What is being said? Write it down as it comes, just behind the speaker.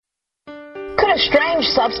a strange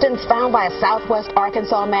substance found by a southwest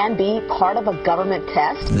Arkansas man be part of a government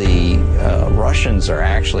test? The Russians are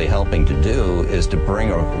actually helping to do is to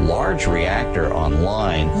bring a large reactor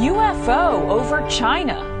online. UFO over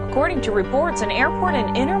China. According to reports, an airport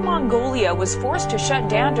in Inner Mongolia was forced to shut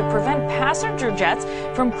down to prevent passenger jets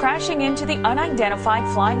from crashing into the unidentified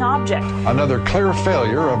flying object. Another clear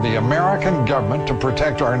failure of the American government to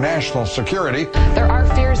protect our national security. There are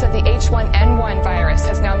fears that the H1N1 virus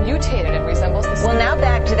has now mutated and resembles the... Well, now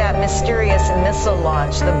back to that mysterious missile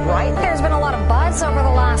launch, the bright... There's been a lot of buzz over the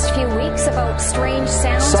last few weeks about strange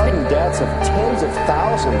sounds. Sudden deaths of tens of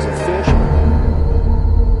thousands of fish.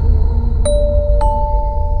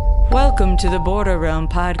 Welcome to the Border Realm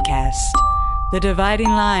podcast, the dividing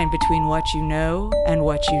line between what you know and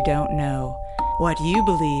what you don't know. What you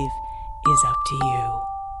believe is up to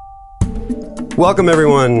you. Welcome,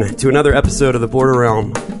 everyone, to another episode of the Border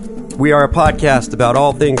Realm. We are a podcast about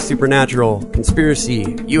all things supernatural, conspiracy,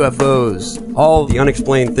 UFOs, all the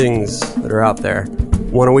unexplained things that are out there.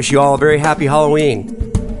 I want to wish you all a very happy Halloween.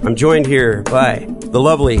 I'm joined here by the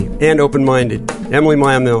lovely and open-minded Emily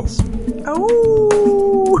Maya Mills.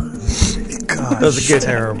 That was a good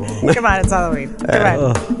terrible. Come on, it's Halloween. Come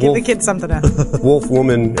on. Give the kids something else. Wolf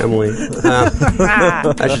woman Emily,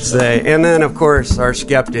 I should say. And then, of course, our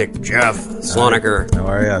skeptic, Jeff Sloniker. How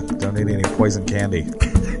are ya? Don't eat any poison candy.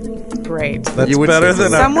 Great. That's better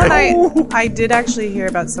than someone. I did actually hear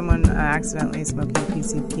about someone accidentally smoking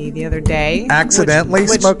PCP the other day. Accidentally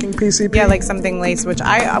smoking PCP? Yeah, like something laced, which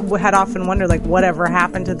I had often wondered, like, whatever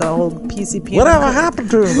happened to the whole PCP? Whatever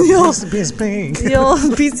happened to the PCP? The old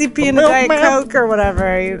PCP and the Diet Coke or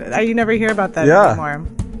whatever. You never hear about that anymore.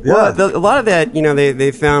 Yeah. Well, a lot of that,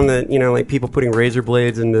 they found that, like people putting razor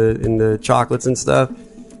blades into chocolates and stuff,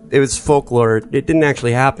 it was folklore. It didn't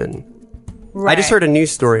actually happen. Right. I just heard a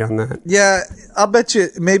news story on that. Yeah, I'll bet you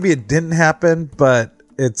maybe it didn't happen, but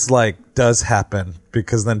it's like does happen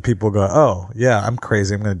because then people go, oh, yeah, I'm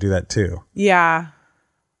crazy. I'm going to do that too. Yeah.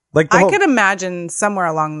 Like I could imagine somewhere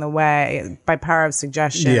along the way, by power of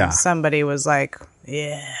suggestion, somebody was like,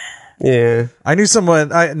 yeah. I knew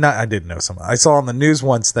someone, I didn't know someone. I saw on the news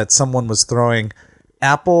once that someone was throwing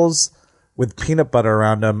apples with peanut butter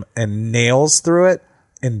around them and nails through it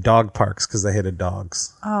in dog parks because they hated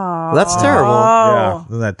dogs. Oh, well, that's terrible. Yeah,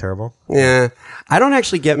 isn't that terrible? Yeah, I don't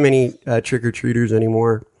actually get many trick or treaters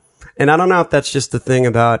anymore, and I don't know if that's just the thing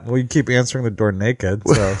about. Well, you keep answering the door naked,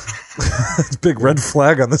 so it's a big red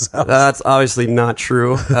flag on this house. That's obviously not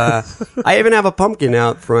true. I even have a pumpkin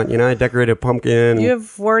out front. I decorated a pumpkin. You have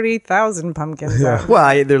 40,000 pumpkins. Yeah.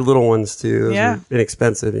 Well, they're little ones too. Those are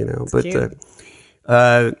inexpensive, It's but cute.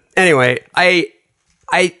 Anyway,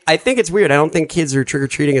 I think it's weird. I don't think kids are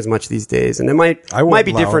trick-or-treating as much these days. And it might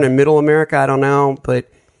be different in middle America. I don't know.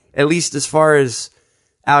 But at least as far as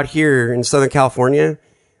out here in Southern California,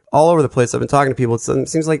 all over the place, I've been talking to people. It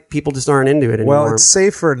seems like people just aren't into it anymore. Well, it's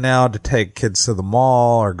safer now to take kids to the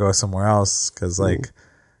mall or go somewhere else. Because, you're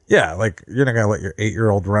not going to let your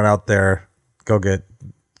 8-year-old run out there, go get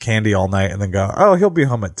candy all night, and then go, oh, he'll be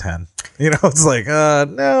home at 10. It's like,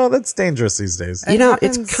 no, that's dangerous these days.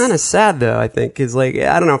 It's kind of sad, though, I think, because,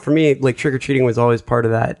 I don't know, for me, trick-or-treating was always part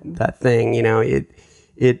of that thing,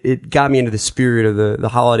 It got me into the spirit of the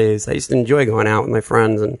holidays. I used to enjoy going out with my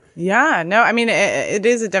friends. And yeah, no, I mean, it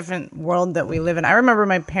is a different world that we live in. I remember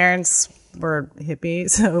my parents were hippie,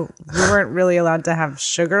 so we weren't really allowed to have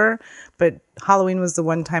sugar, but Halloween was the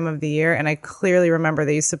one time of the year, and I clearly remember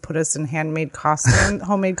they used to put us in homemade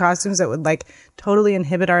costumes that would totally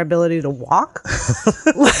inhibit our ability to walk.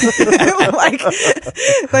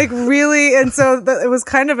 like really, and so it was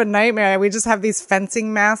kind of a nightmare. We just have these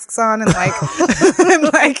fencing masks on and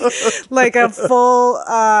like a full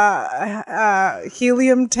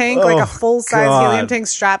helium tank, like a full size helium tank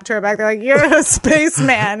strapped to our back. They're like, you're a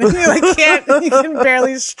spaceman, and you can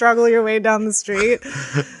barely struggle your way down the streat.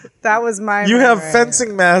 That was my You memory. have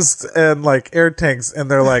fencing masks and air tanks,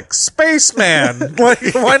 and they're like, spaceman.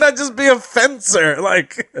 Why not just be a fencer?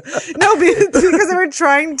 No, because they were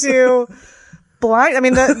trying to blind. I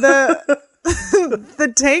mean,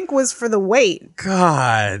 the tank was for the weight.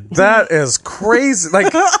 God, that is crazy.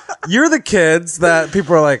 You're the kids that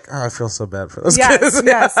people are like, oh, I feel so bad for those kids.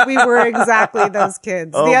 Yes, we were exactly those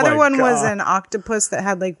kids. The other one was an octopus that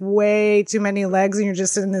had way too many legs, and you're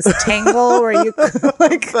just in this tangle where you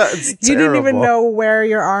you didn't even know where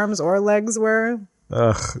your arms or legs were.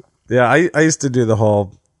 Ugh. Yeah, I used to do the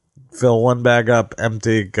whole fill one bag up,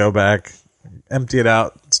 empty, go back, empty it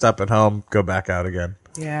out, stop at home, go back out again.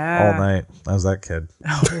 Yeah. All night. I was that kid.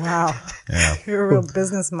 Oh, wow. Yeah. You're a real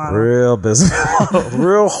business model. Real business model.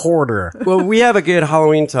 Real hoarder. Well, we have a good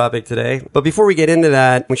Halloween topic today, but before we get into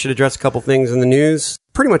that, we should address a couple things in the news.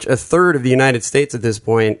 Pretty much a third of the United States at this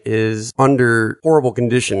point is under horrible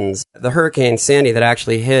conditions. The Hurricane Sandy that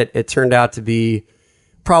actually hit, it turned out to be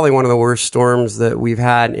probably one of the worst storms that we've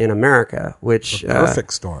had in America, which...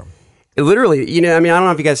 Perfect storm. It literally, I don't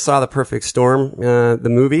know if you guys saw The Perfect Storm, the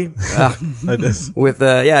movie. I did. With,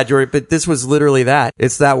 Jory, but this was literally that.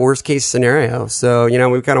 It's that worst case scenario. So,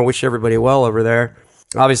 we kind of wish everybody well over there.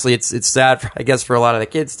 Obviously, it's sad, I guess, for a lot of the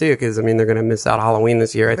kids, too, because, they're going to miss out Halloween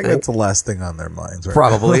this year, I think. That's the last thing on their minds, right?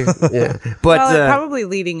 Probably, yeah. But, probably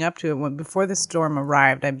leading up to it, before the storm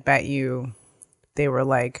arrived, I bet you they were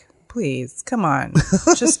like, please, come on,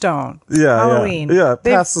 just don't. Halloween. Yeah,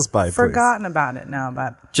 pass this by, please. Forgotten about it now,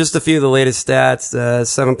 but... Just a few of the latest stats,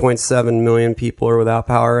 7.7 million people are without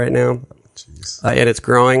power right now. Jeez. And it's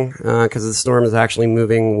growing, because the storm is actually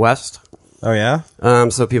moving west. Oh, yeah?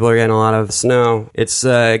 So people are getting a lot of snow. It's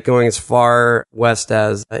going as far west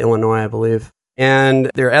as Illinois, I believe. And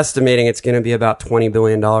they're estimating it's going to be about $20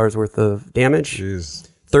 billion worth of damage. Jeez.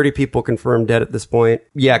 30 people confirmed dead at this point.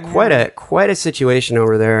 Yeah, quite a situation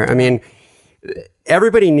over there. I mean,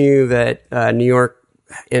 everybody knew that New York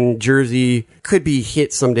and Jersey could be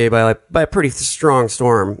hit someday by a pretty strong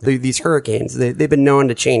storm. These hurricanes, they've been known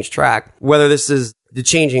to change track. Whether this is the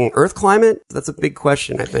changing Earth climate, that's a big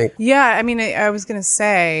question, I think. Yeah, I was going to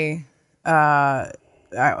say,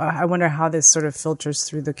 I wonder how this sort of filters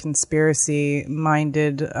through the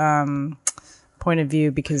conspiracy-minded point of view,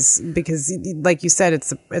 because like you said,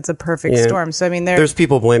 it's a perfect storm. So there's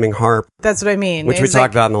people blaming HARP. That's what I mean. Which we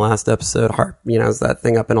talked about in the last episode. HARP, is that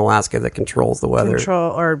thing up in Alaska that controls the weather.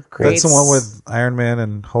 Or creates. That's the one with Iron Man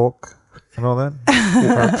and Hulk and all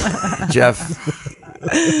that. Jeff.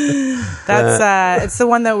 That's it's the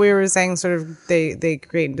one that we were saying. Sort of they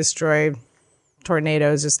create and destroy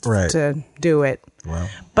tornadoes just to do it. Wow.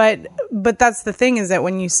 But that's the thing, is that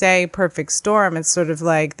when you say perfect storm, it's sort of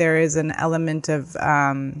like there is an element of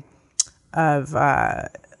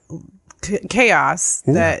chaos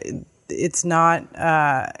that it's not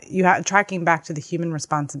tracking back to the human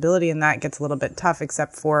responsibility, and that gets a little bit tough,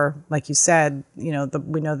 except for, like you said, we know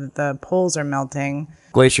that the poles are melting.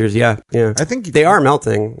 Glaciers, yeah. I think they are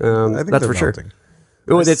melting. I think that's for melting.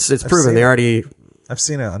 Sure. It's proven. They already... I've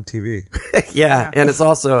seen it on TV. yeah, and it's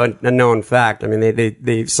also a known fact. I mean,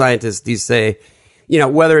 they scientists, these say,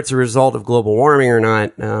 whether it's a result of global warming or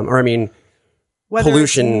not, whether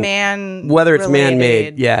pollution, whether it's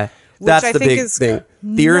man-made, yeah. That's the big thing.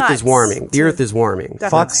 The Earth is warming. The Earth is warming. Definitely.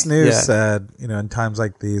 Fox News said, in times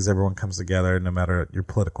like these, everyone comes together, no matter your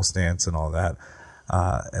political stance and all that.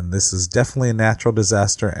 And this is definitely a natural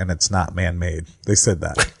disaster, and it's not man-made. They said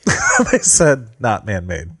that. They said not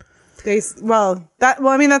man-made. That's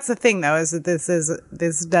the thing, though, is that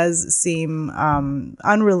this does seem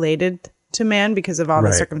unrelated to man because of all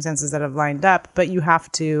the circumstances that have lined up. But you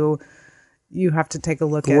have to take a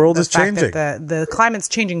look at the fact that the climate's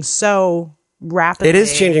changing so rapidly. It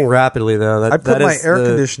is changing rapidly, though. I put my air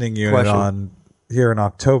conditioning unit on here in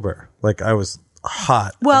October. Like, I was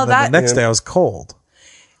hot. Well, and then the next day I was cold.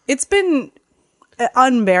 It's been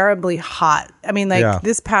unbearably hot.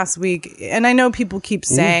 This past week, and I know people keep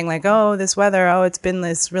saying this weather, it's been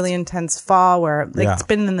this really intense fall where it's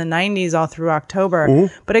been in the 90s all through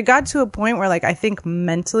October. But it got to a point where I think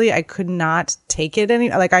mentally I could not take it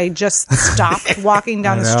any. I just stopped walking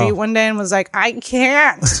down the street one day and was like, I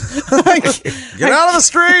can't. Get out of the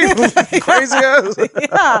street, crazy ass.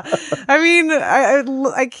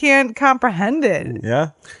 I can't comprehend it.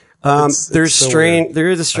 Yeah. There is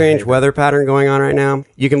a strange weather pattern going on right now.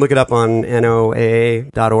 You can look it up on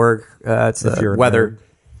NOAA.org. It's a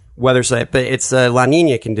weather site, but it's a La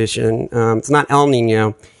Nina condition. It's not El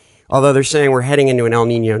Nino, although they're saying we're heading into an El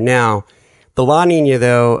Nino now. The La Nina,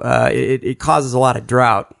 though, it causes a lot of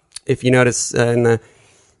drought. If you notice in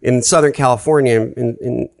Southern California,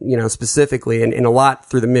 specifically, and a lot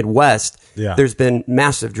through the Midwest, there's been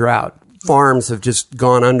massive drought. Farms have just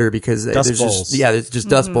gone under because there's just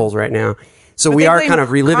dust bowls right now. So we are kind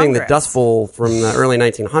of reliving the Dust Bowl from the early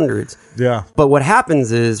 1900s. Yeah. But what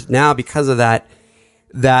happens is now, because of that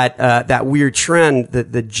weird trend,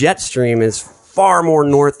 that the jet stream is far more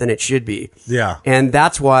north than it should be. Yeah. And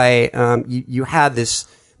that's why you had this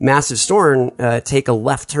massive storm take a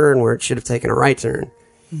left turn where it should have taken a right turn.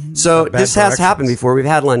 Mm-hmm. So this has happened before. We've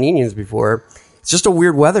had La Niñas before. It's just a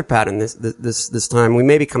weird weather pattern this time. We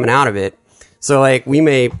may be coming out of it. So we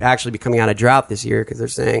may actually be coming out of drought this year because they're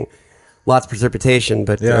saying lots of precipitation.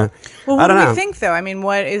 But well, what I don't do know. we think though? I mean,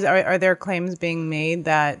 are there claims being made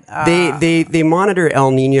that they monitor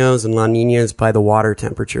El Niños and La Niñas by the water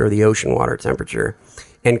temperature, the ocean water temperature,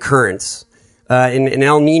 and currents. In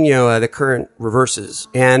El Nino, the current reverses,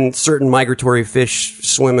 and certain migratory fish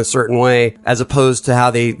swim a certain way as opposed to how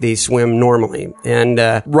they swim normally. And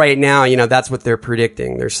right now, that's what they're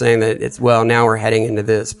predicting. They're saying that now we're heading into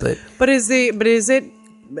this. But is it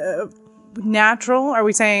natural? Are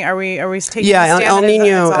we taking a stand El that Nino,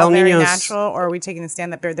 it's all El very Nino's natural, or are we taking a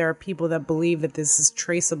stand that there are people that believe that this is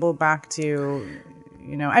traceable back to,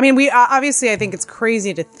 I mean, we obviously, I think it's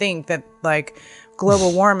crazy to think that like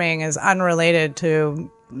global warming is unrelated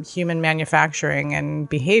to human manufacturing and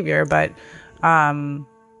behavior, but I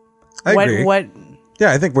agree.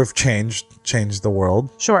 Yeah, I think we've changed the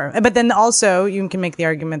world. Sure, but then also you can make the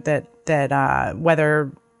argument that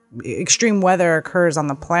whether extreme weather occurs on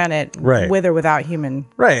the planet, right, with or without human,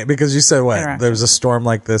 right? Because you said there was a storm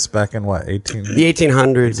like this back in the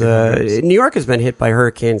 1800s. New York has been hit by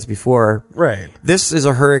hurricanes before. Right. This is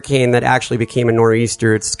a hurricane that actually became a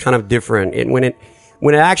nor'easter. It's kind of different.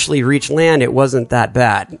 When it actually reached land, it wasn't that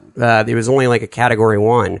bad. It was only like a category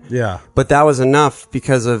 1. Yeah. But that was enough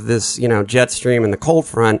because of this, jet stream and the cold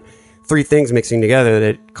front, 3 things mixing together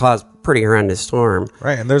that caused pretty horrendous storm.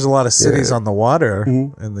 Right, and there's a lot of cities on the water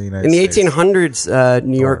in the United States. In the 1800s,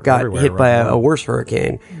 New York got hit by a worse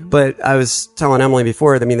hurricane. But I was telling Emily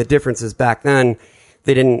before, I mean, the difference is back then,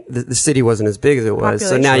 the city wasn't as big as it was.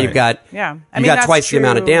 So now you've got, twice the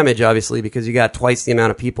amount of damage, obviously, because you got twice the amount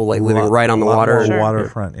of people living right on the water.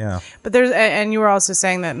 Waterfront, yeah. But and you were also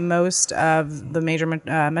saying that most of the major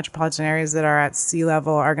metropolitan areas that are at sea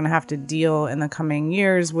level are going to have to deal in the coming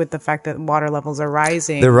years with the fact that water levels are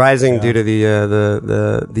rising. They're rising due to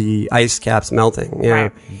the ice caps melting. Yeah.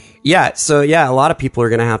 Right. Yeah. So a lot of people are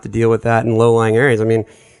going to have to deal with that in low-lying areas. I mean,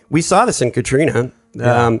 we saw this in Katrina.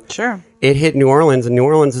 Sure. It hit New Orleans, and New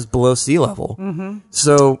Orleans is below sea level. Mm-hmm.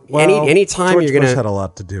 So any time George you're going to Bush had a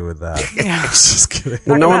lot to do with that. Yeah. Just kidding.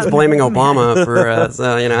 Well, no one's blaming Obama for.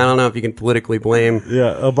 So I don't know if you can politically blame.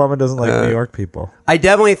 Yeah, Obama doesn't like New York people. I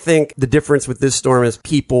definitely think the difference with this storm is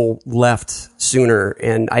people left sooner,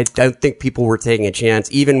 and I don't think people were taking a chance,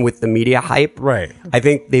 even with the media hype. Right. I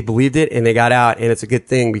think they believed it and they got out, and it's a good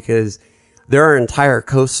thing because there are entire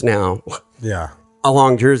coasts now. Yeah.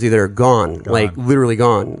 Along Jersey that are gone, like literally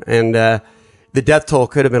gone. And the death toll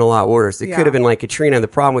could have been a lot worse. It could have been like Katrina. The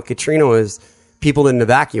problem with Katrina was people didn't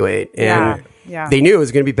evacuate. And they knew it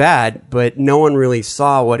was going to be bad, but no one really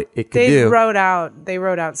saw what it could do. They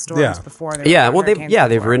wrote out storms before.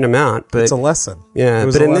 They've written them out. But it's a lesson. Yeah, it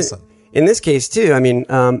was a lesson. In this case, too, I mean,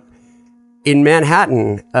 in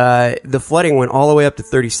Manhattan, the flooding went all the way up to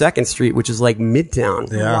 32nd Street, which is like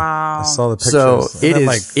Midtown. Yeah, wow. I saw the pictures. So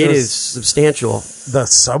it is substantial. The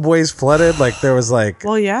subways flooded. Like there was like,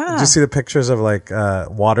 well, yeah. Did you see the pictures of like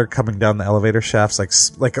water coming down the elevator shafts?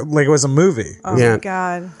 Like it was a movie. Oh my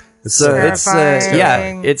God. It's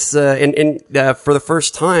terrifying. It's for the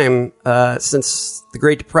first time since the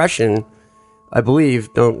Great Depression, I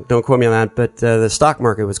believe. Don't quote me on that, but the stock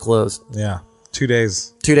market was closed. Yeah. 2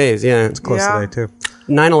 days. 2 days, yeah. It's close today, too.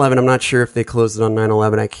 9/11, I'm not sure if they closed it on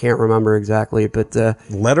 9/11. I can't remember exactly, but...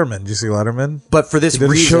 Letterman. Did you see Letterman? But for this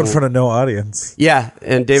reason... He did a show in front of no audience. Yeah,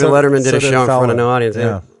 and David Letterman did a show in front of no audience.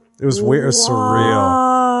 Yeah. It was weird. It was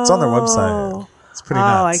surreal. It's on their website. It's pretty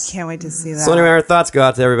nuts. Oh, I can't wait to see that. So anyway, our thoughts go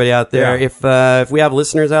out to everybody out there. Yeah. If we have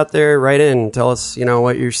listeners out there, write in. Tell us,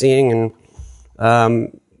 what you're seeing, and,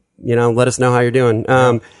 let us know how you're doing.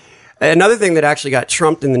 Another thing that actually got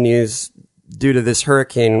trumped in the news due to this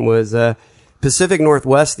hurricane was Pacific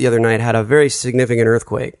Northwest the other night had a very significant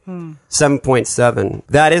earthquake, 7.7.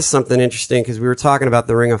 That is something interesting because we were talking about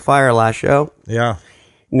the Ring of Fire last show. Yeah.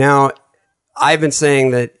 Now, I've been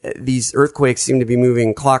saying that these earthquakes seem to be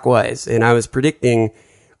moving clockwise, and I was predicting,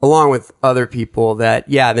 along with other people, that,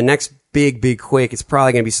 the next big quake is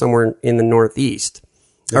probably going to be somewhere in the Northeast.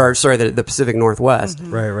 Yeah. Or, sorry, the Pacific Northwest.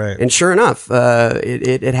 Mm-hmm. Right. And sure enough,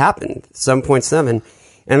 it happened, 7.7.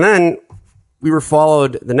 And then we were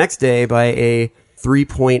followed the next day by a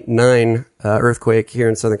 3.9 earthquake here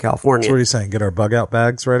in Southern California. So what are you saying? Get our bug out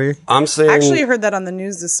bags ready? I'm saying... I actually heard that on the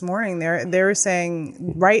news this morning. They were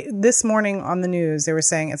saying, right this morning on the news, they were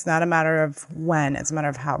saying it's not a matter of when, it's a matter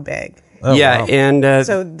of how big. Oh, yeah, wow. and...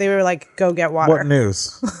 so they were like, go get water. What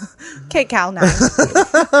news? KCal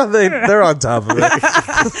 9. They're on top of it.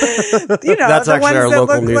 That's actually our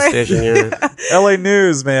local news station, yeah. LA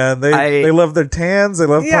News, man. They love their tans. They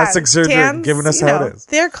love plastic surgery. Tans, Giving us how it is.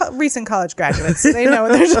 They're recent college graduates. They know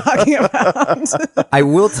what they're talking about. I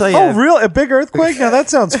will tell you. Oh, real? A big earthquake? Now that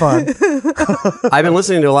sounds fun. I've been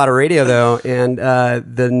listening to a lot of radio, though, and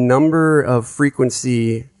the number of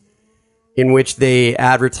frequency in which they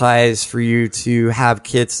advertise for you to have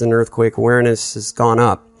kits and earthquake awareness has gone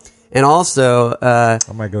up. And also,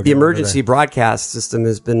 the emergency broadcast system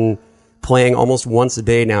has been playing almost once a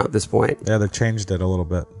day now at this point. Yeah, they've changed it a little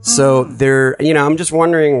bit. So I'm just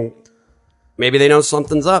wondering, maybe they know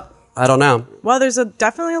something's up. I don't know. Well, there's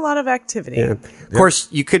definitely a lot of activity. Yeah. Of course,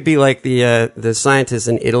 you could be like the scientists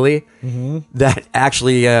in Italy that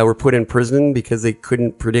actually were put in prison because they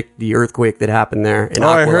couldn't predict the earthquake that happened there in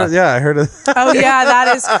Aquila. I heard of that. Oh, yeah,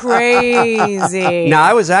 that is crazy. Now,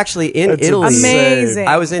 I was actually in Italy. Amazing.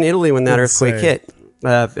 I was in Italy when that earthquake hit.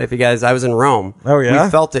 If you guys, I was in Rome. Oh, yeah?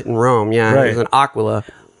 We felt it in Rome, yeah. Right. It was in Aquila.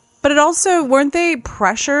 But it also, weren't they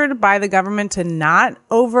pressured by the government to not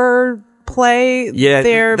overplay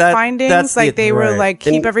their findings? Like they were like,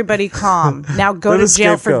 keep everybody calm. Now go to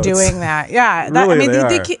jail for doing that. Yeah.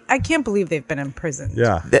 I can't believe they've been in prison.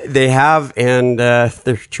 Yeah. They have, and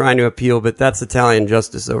they're trying to appeal, but that's Italian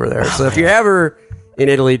justice over there. So if you're ever in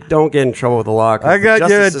Italy, don't get in trouble with the law. I got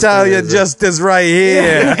your Italian justice right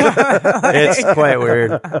here. It's quite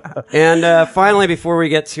weird. And finally, before we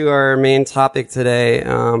get to our main topic today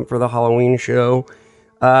for the Halloween show,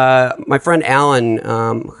 my friend Alan,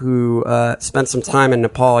 who spent some time in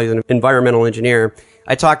Nepal, he's an environmental engineer.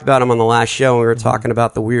 I talked about him on the last show when we were talking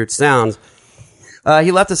about the weird sounds.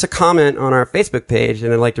 He left us a comment on our Facebook page,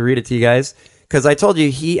 and I'd like to read it to you guys, because I told you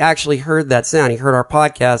he actually heard that sound. He heard our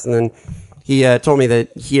podcast, and then he told me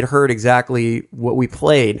that he had heard exactly what we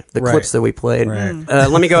played, the clips that we played. Right.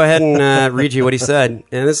 Let me go ahead and read you what he said.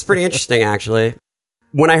 And this is pretty interesting, actually.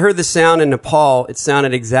 When I heard the sound in Nepal, it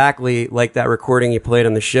sounded exactly like that recording you played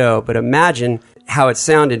on the show. But imagine how it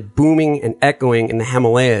sounded booming and echoing in the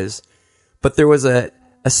Himalayas. But there was a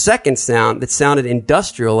second sound that sounded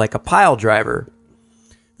industrial, like a pile driver.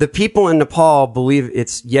 The people in Nepal believe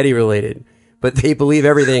it's Yeti related, but they believe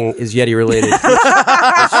everything is Yeti related.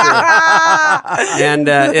 That's true. And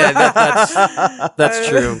that's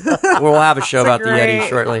true. We'll have a show about the Yeti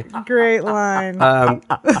shortly. Great line.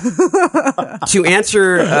 To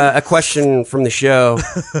answer a question from the show,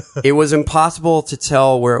 it was impossible to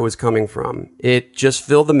tell where it was coming from. It just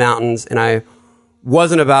filled the mountains, and I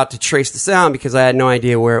wasn't about to trace the sound because I had no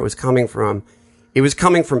idea where it was coming from. It was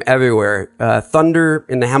coming from everywhere. Thunder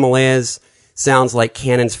in the Himalayas sounds like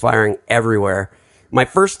cannons firing everywhere. My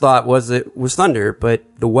first thought was it was thunder, but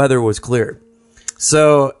the weather was clear.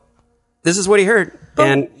 So this is what he heard.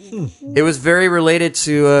 And it was very related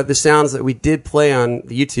to the sounds that we did play on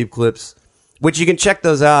the YouTube clips, which you can check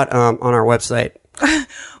those out on our website.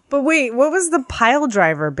 But wait, what was the pile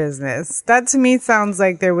driver business? That to me sounds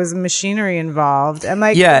like there was machinery involved. And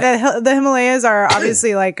like the Himalayas are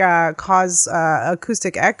obviously like cause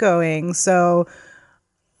acoustic echoing. So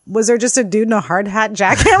was there just a dude in a hard hat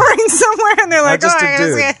jackhammering somewhere? And they're like,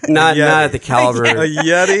 not at the caliber. A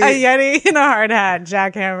Yeti? A Yeti in a hard hat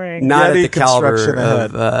jackhammering. Not Yeti at the caliber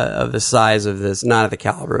of the size of this. Not at the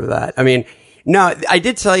caliber of that. I mean, no, I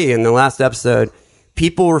did tell you in the last episode,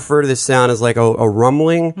 people refer to this sound as like a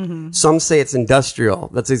rumbling. Mm-hmm. Some say it's industrial.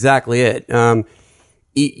 That's exactly it.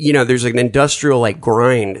 There's like an industrial like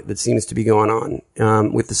grind that seems to be going on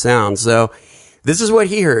with the sound. So this is what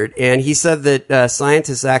he heard. And he said that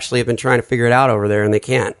scientists actually have been trying to figure it out over there, and they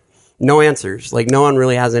can't. No answers. Like, no one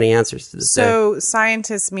really has any answers to this. So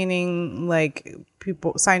scientists meaning like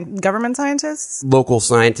people, government scientists? Local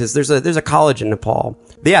scientists. There's a college in Nepal.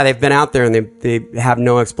 Yeah, they've been out there and they have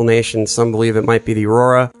no explanation. Some believe it might be the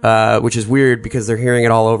aurora, which is weird because they're hearing it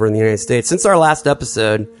all over in the United States. Since our last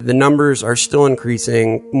episode, the numbers are still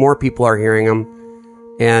increasing. More people are hearing them.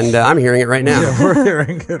 And I'm hearing it right now. Yeah, we're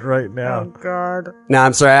hearing it right now. Oh, God. No,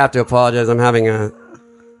 I'm sorry. I have to apologize. I'm having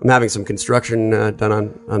some construction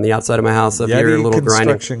done on the outside of my house up Yeti here. A little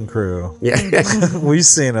construction grinding. Crew. Yeah. We've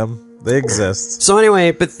seen them. They exist. So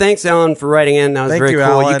anyway, but thanks, Alan, for writing in. That was very cool.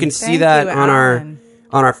 Alan. You can see that on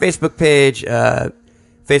our Facebook page,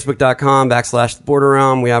 facebook.com/The Border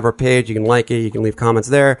Realm. We have our page. You can like it. You can leave comments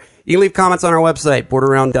there. You can leave comments on our website,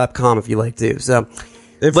 borderrealm.com, if you like to. So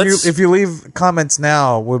if you leave comments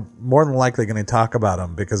now, we're more than likely going to talk about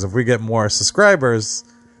them, because if we get more subscribers,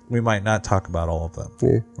 we might not talk about all of them.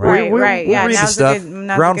 Yeah. Right. Yeah, now's a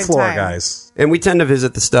good ground floor time. guys. And we tend to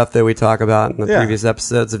visit the stuff that we talk about in the previous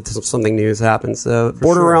episodes if something new has happened. So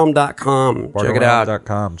borderrealm.com. Check it out.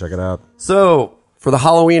 Borderrealm.com. Check it out. So for the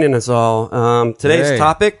Halloween in us all, today's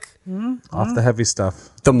topic. Off the heavy stuff.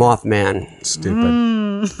 The Mothman.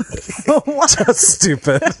 Stupid. Just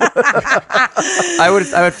stupid. I would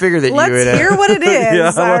figure that Let's you would. hear what it is.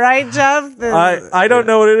 Yeah. All right, Jeff. I don't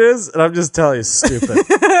know what it is, and I'm just telling you, stupid.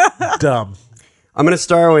 Dumb. I'm going to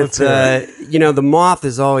start with, the moth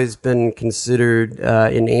has always been considered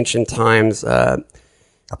in ancient times a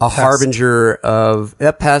harbinger of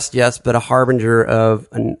a pest, yes, but a harbinger of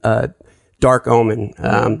a dark omen.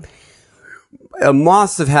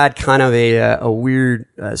 Moths have had kind of a weird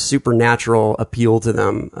supernatural appeal to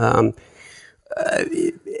them.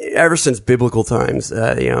 Ever since biblical times,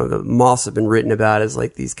 the moths have been written about as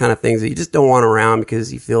like these kind of things that you just don't want around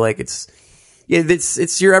because you feel like it's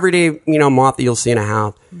your everyday, moth that you'll see in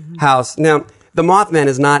a house. Now, the Mothman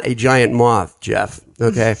is not a giant moth, Jeff.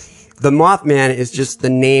 Okay. The Mothman is just the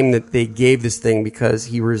name that they gave this thing because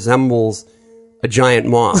he resembles a giant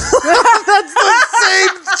moth. That's the same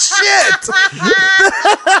shit.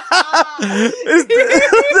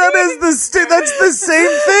 That's the same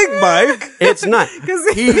thing, Mike. It's not. Because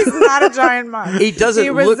he's not a giant moth. He doesn't. He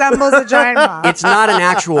resembles a giant moth. It's not an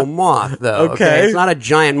actual moth, though. Okay. It's not a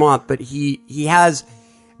giant moth, but he has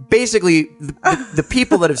basically the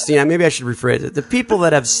people that have seen it. Maybe I should rephrase it. The people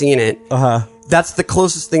that have seen it. That's the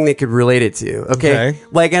closest thing they could relate it to. Okay.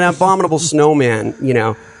 Like an abominable snowman.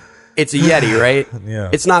 It's a Yeti, right? Yeah.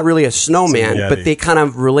 It's not really a snowman, Yeti. but they kind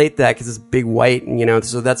of relate that because it's big white, and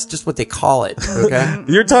so that's just what they call it. Okay.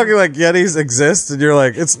 You're talking like Yetis exist, and you're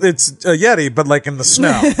like, it's a Yeti, but like in the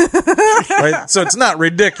snow, right? So it's not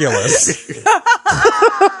ridiculous.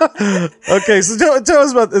 Okay, so tell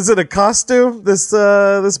us about. Is it a costume? This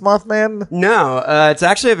Mothman? No, it's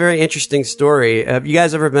actually a very interesting story. Have you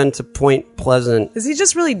guys ever been to Point Pleasant? Is he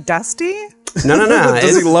just really dusty? No.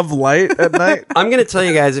 Does he love light at night? I'm going to tell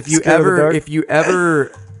you guys, if you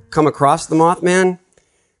ever come across the Mothman,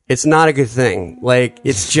 it's not a good thing. Like,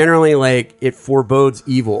 it's generally like it forebodes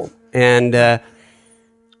evil. And have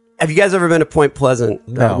you guys ever been to Point Pleasant,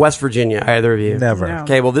 West Virginia? Either of you? Never. No.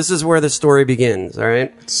 Okay, well, this is where the story begins. All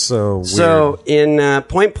right. So weird. So in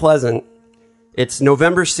Point Pleasant, it's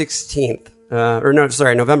November 16th,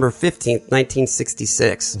 November 15th,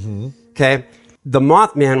 1966. Mm-hmm. Okay. The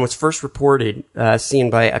Mothman was first reported seen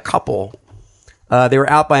by a couple. They were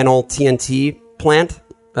out by an old TNT plant,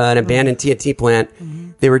 an abandoned TNT plant.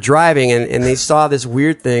 Mm-hmm. They were driving, and they saw this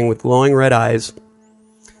weird thing with glowing red eyes.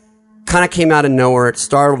 Kind of came out of nowhere. It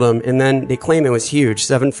startled them, and then they claim it was huge,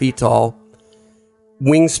 7 feet tall,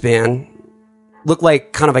 wingspan, looked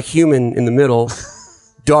like kind of a human in the middle,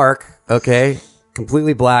 dark, okay,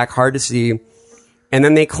 completely black, hard to see. And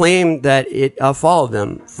then they claimed that it followed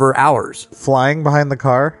them for hours. Flying behind the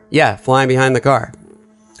car? Yeah, flying behind the car.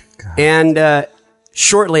 God. And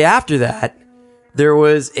shortly after that, there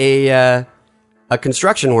was a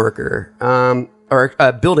construction worker or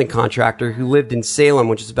a building contractor who lived in Salem,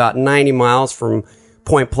 which is about 90 miles from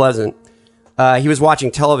Point Pleasant. He was watching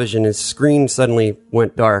television. His screen suddenly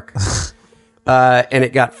went dark, and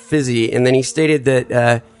it got fizzy. And then he stated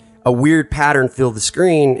that a weird pattern filled the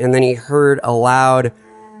screen, and then he heard a loud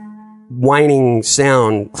whining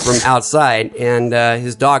sound from outside, and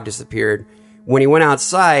his dog disappeared. When he went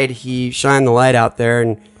outside, he shined the light out there,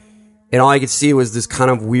 and all I could see was this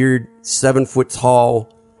kind of weird 7 foot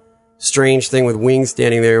tall, strange thing with wings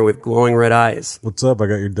standing there with glowing red eyes. What's up? I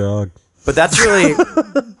got your dog. But that's really...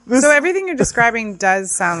 So everything you're describing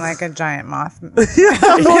does sound like a giant moth.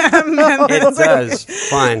 It does.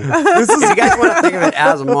 Fine. If you guys want to think of it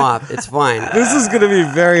as a moth, it's fine. This is going to be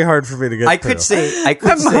very hard for me to get I could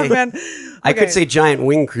say giant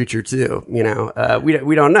winged creature too. We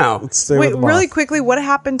don't know. Wait, really quickly, what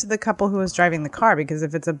happened to the couple who was driving the car? Because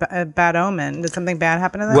if it's a bad omen, did something bad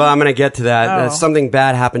happen to them? Well, I'm going to get to that. Something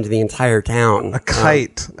bad happened to the entire town. A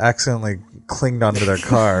kite accidentally clinged onto their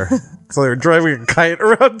car. So they were driving a kite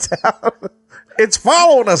around town. It's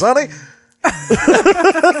following us, honey.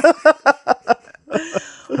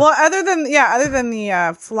 Well, other than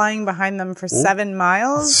the flying behind them for 7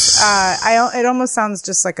 miles, it almost sounds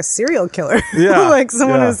just like a serial killer. Yeah, like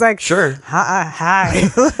someone who's like, sure, hi,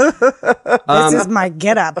 this is my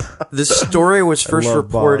getup. The story was first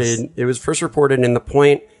reported. Boss. It was first reported in the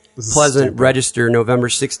Point Pleasant Register, November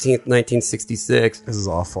 16th, 1966. This is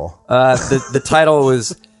awful. The title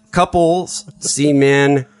was "Couples See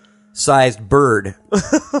Man-Sized Bird,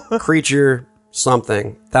 Creature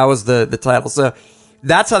Something." That was the title. So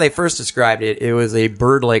that's how they first described it. It was a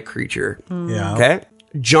bird-like creature. Yeah. Okay.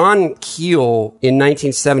 John Keel in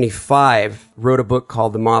 1975 wrote a book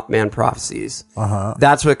called The Mothman Prophecies.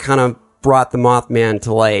 That's what kind of brought the Mothman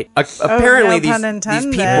to light. Apparently,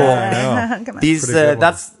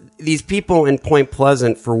 these people in Point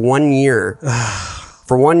Pleasant for 1 year,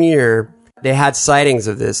 they had sightings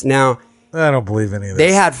of this. Now, I don't believe any of this.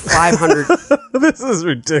 They had 500. This is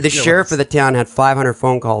ridiculous. The sheriff of the town had 500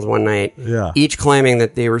 phone calls one night, each claiming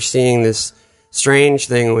that they were seeing this strange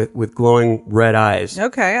thing with glowing red eyes.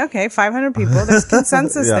 Okay. 500 people. There's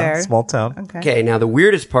consensus there. Small town. Okay, now the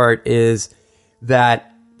weirdest part is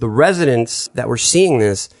that the residents that were seeing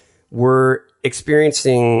this were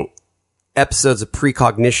experiencing episodes of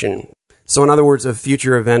precognition. So in other words, of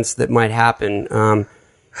future events that might happen.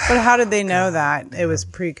 But how did they know that it was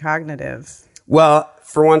precognitive? Well,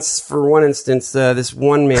 for one instance, this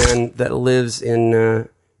one man that lives in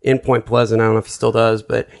Point Pleasant, I don't know if he still does,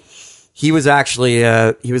 but he was actually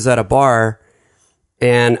he was at a bar,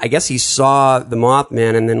 and I guess he saw the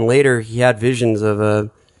Mothman, and then later he had visions of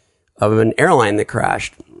an airline that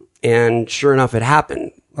crashed, and sure enough, it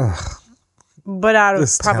happened. Ugh. But out of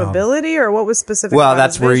probability, or what was specific? Well,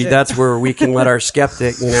 that's where we can let our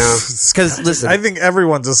skeptic, because listen, I think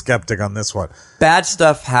everyone's a skeptic on this one. Bad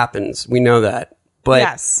stuff happens, we know that,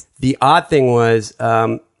 but the odd thing was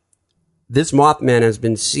this Mothman has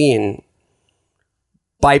been seen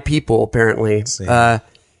by people apparently, and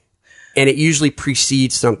it usually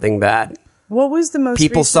precedes something bad. What was the most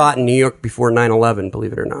people recent? saw it in New York before 9/11,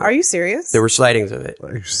 believe it or not. Are you serious? There were sightings of it.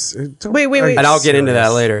 Wait. And I'll get into that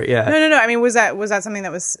later. Yeah. No. I mean, was that something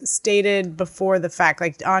that was stated before the fact?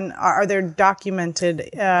 Like, are there documented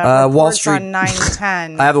Wall Street on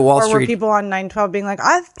 9/10? I have a Wall Street. Or were people on 9/12 being like,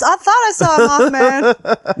 I thought I saw a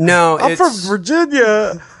Mothman? No, I'm from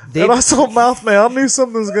Virginia, and I saw Mothman. I knew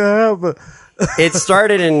something was gonna happen. It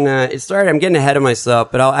started. I'm getting ahead of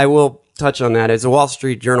myself, but I will touch on that. It's a Wall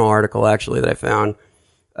Street Journal article actually that I found,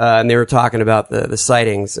 and they were talking about the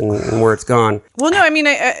sightings and where it's gone. Well, no, I mean,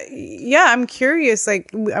 I'm curious.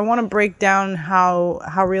 Like, I want to break down how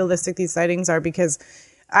realistic these sightings are, because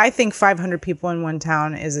I think 500 people in one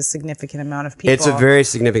town is a significant amount of people. It's a very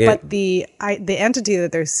significant. But the entity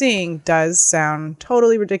that they're seeing does sound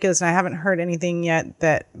totally ridiculous, and I haven't heard anything yet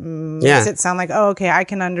that makes it sound like, oh, okay, I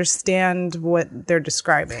can understand what they're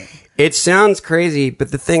describing. It sounds crazy,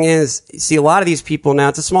 but the thing is, see, a lot of these people now,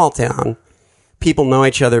 it's a small town. People know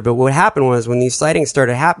each other, but what happened was when these sightings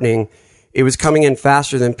started happening, it was coming in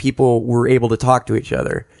faster than people were able to talk to each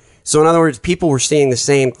other. So in other words, people were seeing the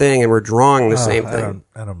same thing and were drawing the same thing.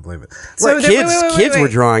 I don't believe it. So kids were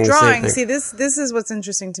drawing the same thing. See, this is what's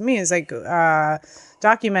interesting to me is like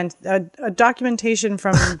documentation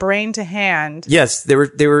from brain to hand. Yes, they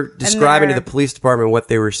were describing to the police department what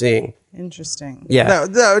they were seeing. Interesting. Yeah.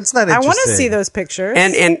 No, it's not interesting. I want to see those pictures.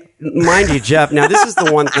 And mind you, Jeff, now this is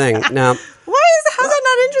the one thing. Now, how's that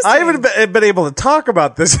not interesting? I haven't been able to talk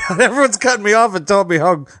about this. Everyone's cutting me off and telling me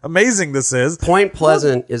how amazing this is. Point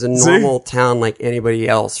Pleasant is a normal town like anybody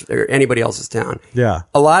else or anybody else's town. Yeah.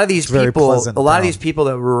 A lot of these people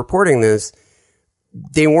that were reporting this,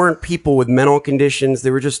 they weren't people with mental conditions.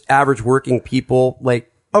 They were just average working people,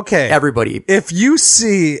 like everybody. If you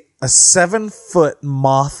see a 7-foot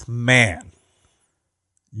Mothman,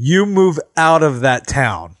 you move out of that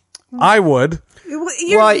town. I would.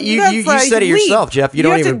 Well, you said it yourself, Jeff. You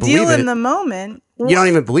don't even believe it. You have to deal in the moment. You don't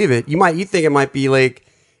even believe it. You think it might be like,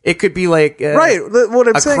 it could be like right. What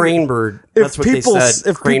I'm saying, crane bird. That's what they said.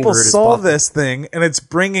 If people saw this thing and it's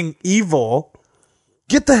bringing evil,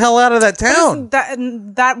 get the hell out of that town.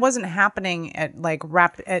 That wasn't happening at like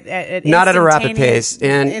not at a rapid pace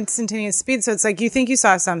and instantaneous speed. So it's like you think you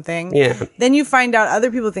saw something, yeah. Then you find out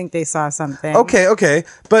other people think they saw something. Okay,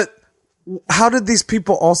 but how did these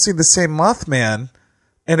people all see the same Mothman?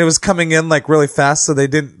 And it was coming in like really fast, so they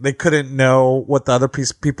couldn't know what the other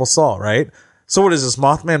people saw, right? So what is this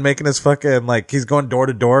Mothman making his fucking like he's going door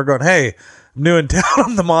to door, going, "Hey, I'm new in town.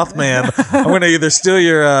 I'm the Mothman. I'm going to either steal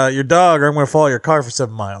your dog or I'm going to follow your car for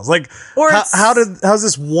 7 miles." Like, how's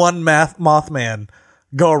this one Mothman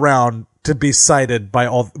go around to be cited by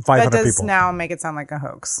all 500 people? That does now make it sound like a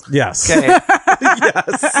hoax. Yes. Okay.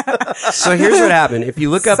 Yes. So here's what happened. If you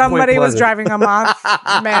look up somebody was driving a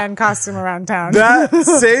Mothman costume around town. That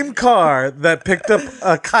same car that picked up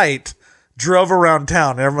a kite drove around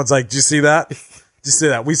town. And everyone's like, "Did you see that? Did you see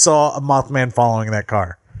that? We saw a Mothman following that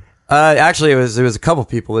car." Actually, it was a couple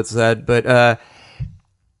people that said, but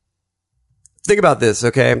think about this,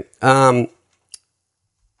 okay?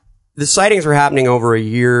 The sightings were happening over a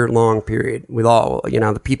year-long period with all,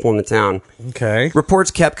 the people in the town. Okay.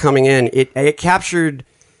 Reports kept coming in. It captured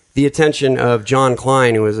the attention of John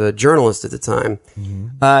Klein, who was a journalist at the time.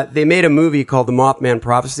 Mm-hmm. They made a movie called The Mothman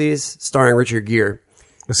Prophecies, starring Richard Gere.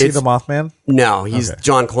 Is he the Mothman? No, he's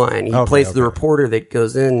John Klein. He plays the reporter that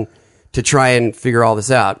goes in to try and figure all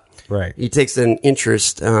this out. Right. He takes an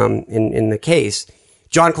interest in the case.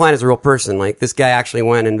 John Klein is a real person. Like, this guy actually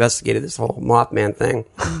went and investigated this whole Mothman thing.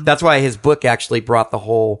 That's why his book actually brought the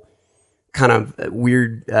whole kind of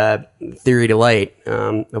weird theory to light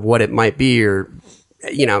of what it might be, or,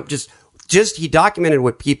 you know, just he documented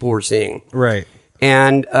what people were seeing. Right.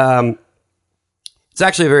 And it's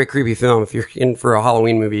actually a very creepy film. If you're in for a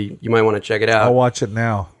Halloween movie, you might want to check it out. I'll watch it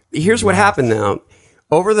now. Here's what happened, though.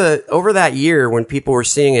 Over that year, when people were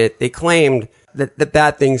seeing it, they claimed that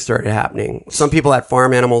bad things started happening. Some people had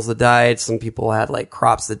farm animals that died. Some people had like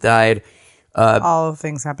crops that died. All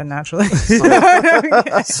things happen naturally.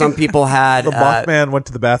 Some people had the Mothman went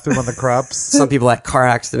to the bathroom on the crops. Some people had car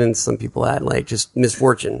accidents. Some people had like just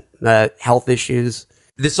misfortune, health issues.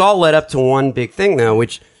 This all led up to one big thing, though,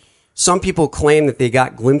 which some people claim that they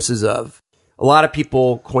got glimpses of. A lot of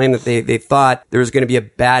people claim that they thought there was going to be a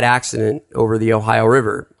bad accident over the Ohio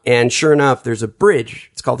River. And sure enough, there's a bridge.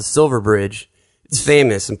 It's called the Silver Bridge. It's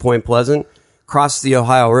famous in Point Pleasant, crosses the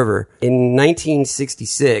Ohio River. In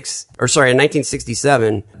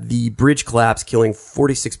 1967, the bridge collapsed, killing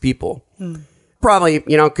 46 people. Probably,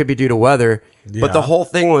 you know, could be due to weather. Yeah. But the whole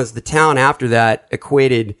thing was the town after that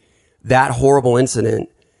equated that horrible incident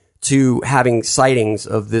to having sightings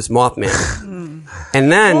of this Mothman.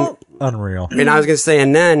 And then... Unreal. And I was going to say,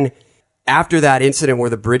 and then after that incident where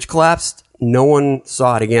the bridge collapsed, no one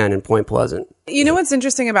saw it again in Point Pleasant. You know what's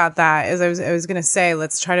interesting about that is I was going to say,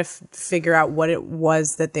 let's try to figure out what it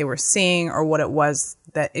was that they were seeing, or what it was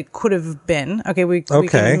that it could have been. Okay, we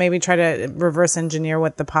can maybe try to reverse engineer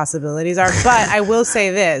what the possibilities are. But I will say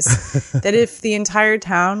this, that if the entire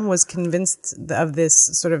town was convinced of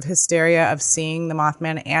this sort of hysteria of seeing the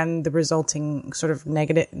Mothman and the resulting sort of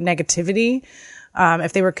negativity,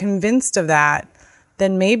 if they were convinced of that,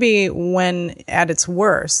 then maybe when at its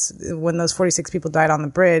worst, when those 46 people died on the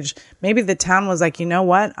bridge, maybe the town was like, you know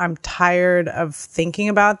what? I'm tired of thinking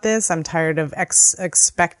about this. I'm tired of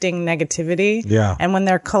expecting negativity. Yeah. And when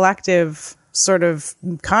their collective sort of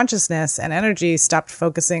consciousness and energy stopped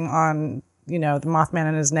focusing on, you know, the Mothman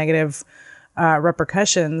and his negative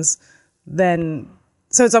repercussions, then,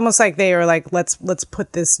 so it's almost like they are like, let's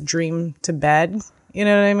put this dream to bed. You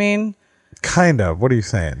know what I mean? Kind of. What are you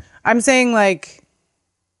saying? I'm saying, like,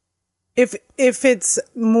 if it's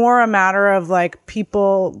more a matter of like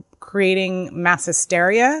people creating mass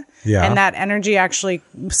hysteria, and that energy actually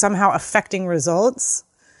somehow affecting results,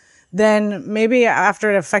 then maybe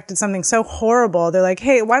after it affected something so horrible, they're like,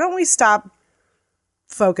 hey, why don't we stop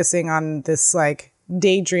focusing on this like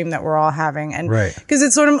daydream that we're all having? And because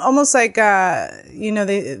it's sort of almost like you know,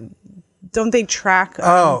 they track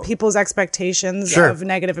people's expectations of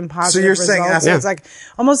negative and positive results? Saying, so it's like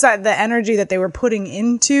almost that the energy that they were putting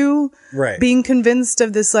into being convinced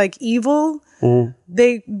of this like evil,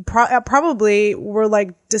 they probably were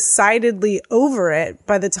like decidedly over it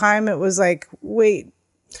by the time it was like, wait,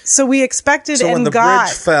 so we expected and got,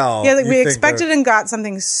 bridge fell, like we expected and got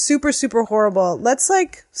something super, super horrible. Let's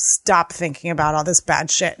like stop thinking about all this bad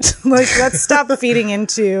shit. Like, let's stop feeding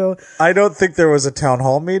into. I don't think there was a town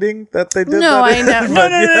hall meeting that they did. No, that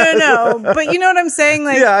I know. No. But you know what I'm saying?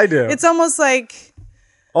 Like, yeah, I do. It's almost like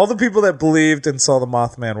all the people that believed and saw the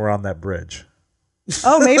Mothman were on that bridge.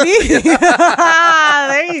 Oh, maybe.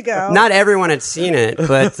 There you go. Not everyone had seen it,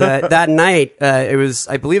 but that night,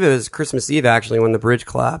 I believe it was Christmas Eve, actually, when the bridge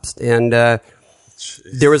collapsed. And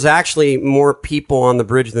there was actually more people on the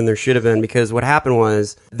bridge than there should have been, because what happened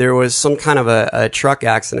was there was some kind of a truck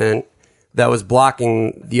accident that was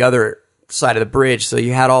blocking the other side of the bridge. So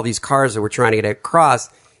you had all these cars that were trying to get across,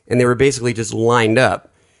 and they were basically just lined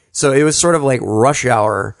up. So it was sort of like rush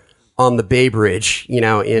hour on the Bay Bridge, you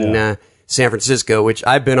know, in San Francisco, which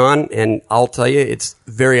I've been on, and I'll tell you, it's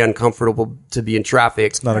very uncomfortable to be in traffic.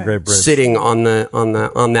 It's not a great bridge. Sitting on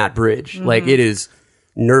that bridge. Like, it is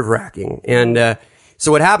nerve-wracking. And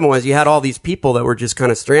so what happened was you had all these people that were just kind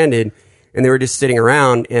of stranded, and they were just sitting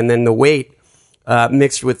around, and then the weight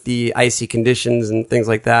mixed with the icy conditions and things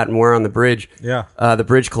like that, and we're on the bridge. The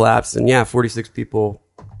bridge collapsed, and 46 people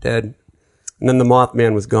dead. And then the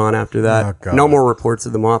Mothman was gone after that. Oh, no more reports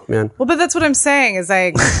of the Mothman. Well, but that's what I'm saying is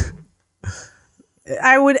like,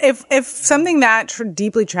 I would, if something that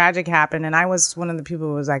deeply tragic happened and I was one of the people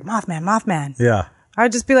who was like, Mothman. Yeah. I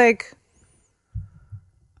would just be like,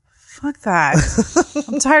 fuck that.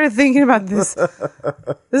 I'm tired of thinking about this.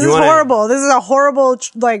 This is horrible. This is a horrible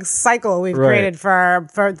like cycle we've created for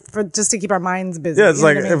just to keep our minds busy. Yeah, it's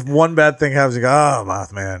like if one bad thing happens, you go, oh,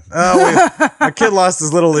 Mothman. Oh, wait, my kid lost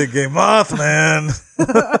his Little League game. Mothman.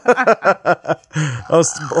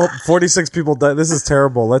 46 people died. This is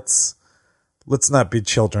terrible. Let's let's not be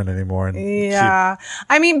children anymore. And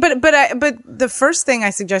I mean, but the first thing I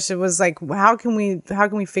suggested was like, how can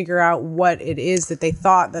we figure out what it is that they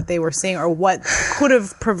thought that they were seeing, or what could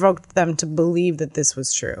have provoked them to believe that this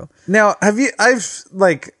was true? Now, this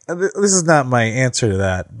is not my answer to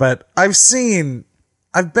that, but I've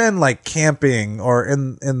been like camping or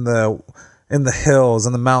in the hills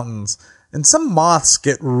and the mountains, and some moths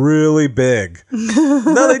get really big.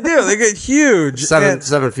 No, they do. They get huge.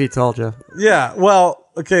 7 feet tall, Jeff. Yeah. Well,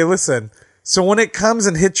 okay, listen. So when it comes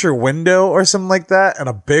and hits your window or something like that, and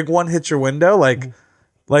a big one hits your window, like,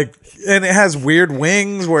 and it has weird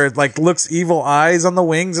wings where it like looks evil eyes on the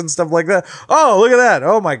wings and stuff like that. Oh, look at that.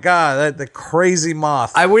 Oh my God. The crazy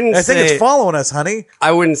moth. I think it's following us, honey.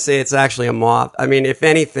 I wouldn't say it's actually a moth. I mean, if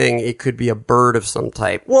anything, it could be a bird of some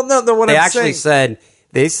type. Well, no,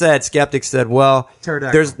 They said, skeptics said, well,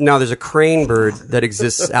 there's a crane bird that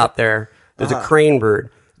exists out there. There's a crane bird.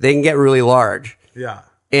 They can get really large. Yeah.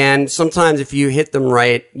 And sometimes if you hit them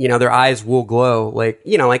right, their eyes will glow like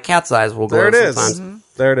cat's eyes will glow. There it is. Sometimes. Mm-hmm.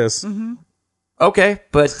 There it is. Mm-hmm. Okay.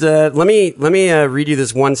 But, let me read you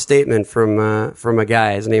this one statement from a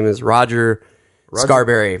guy. His name is Roger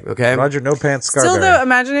Scarberry, okay? Roger No Pants Scarberry. Still, though,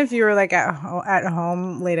 imagine if you were like at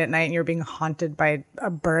home late at night and you're being haunted by a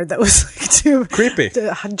bird that was like too creepy,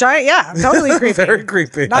 giant. Yeah, totally creepy. Very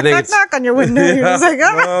creepy. Knock on your window. You're just like,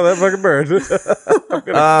 oh, that fucking bird. I'm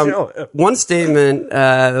gonna kill him. One statement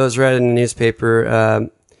that was read in the newspaper.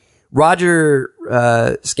 Roger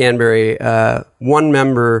Scanberry, one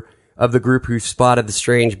member of the group who spotted the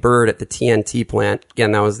strange bird at the TNT plant.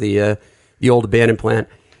 Again, that was the old abandoned plant.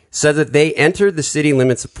 Said that they entered the city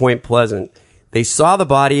limits of Point Pleasant. They saw the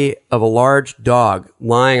body of a large dog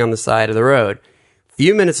lying on the side of the road. A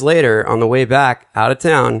few minutes later, on the way back out of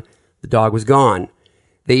town, the dog was gone.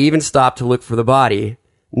 They even stopped to look for the body,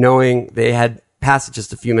 knowing they had passed it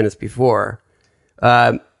just a few minutes before.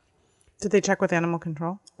 Did they check with animal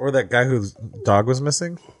control? Or that guy whose dog was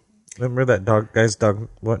missing? Remember that guy's dog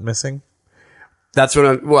went missing? That's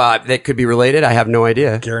what that could be related. I have no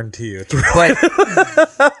idea. Guarantee you. But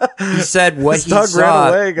he said what he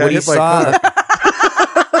saw.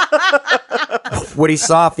 What he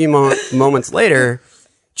saw a few moments later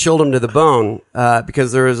chilled him to the bone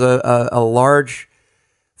because there was a large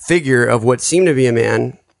figure of what seemed to be a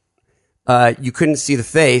man. You couldn't see the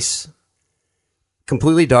face.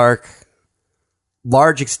 Completely dark.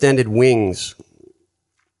 Large extended wings.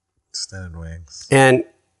 Extended wings. And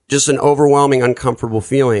just an overwhelming, uncomfortable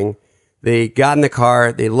feeling. They got in the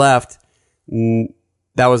car. They left.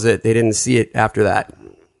 That was it. They didn't see it after that.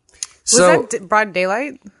 Was that broad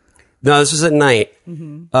daylight? No, this was at night.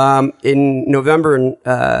 Mm-hmm. In November,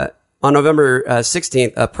 on November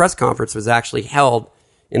 16th, a press conference was actually held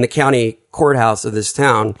in the county courthouse of this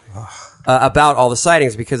town about all the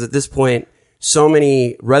sightings, because at this point, so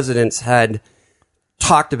many residents had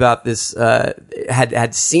talked about this,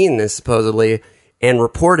 had seen this supposedly, and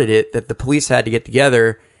reported it, that the police had to get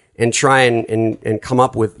together and try and come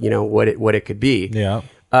up with, what it could be. Yeah.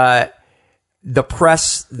 The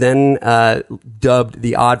press then dubbed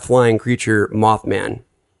the odd flying creature Mothman.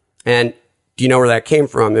 And do you know where that came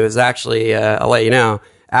from? It was actually, I'll let you know,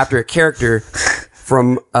 after a character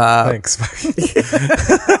from... Thanks.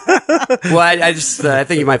 Well, I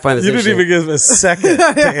think you might find this interesting. You didn't even give a second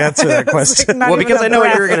to answer that question. Well, because I know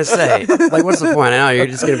what you were going to say. Like, what's the point? I know you're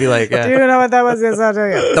just going to be like... Do you know what that was? Yes, I'll tell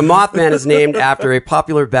you. The Mothman is named after a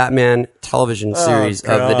popular Batman television series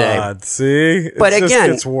of the day. See? But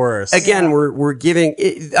again, it's worse. Again, we're giving...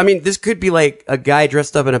 I mean, this could be like a guy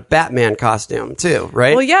dressed up in a Batman costume, too,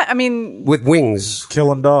 right? Well, yeah, I mean... With wings.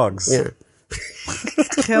 Killing dogs. Yeah.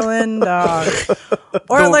 Killing dogs.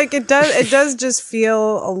 Or like it does just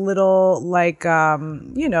feel a little like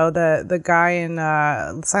the guy in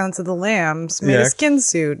Silence of the Lambs made a skin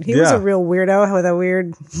suit. He was a real weirdo with a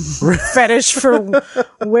weird fetish for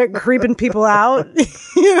creeping people out.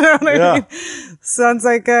 You know what I mean? Sounds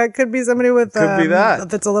like could be somebody with be that.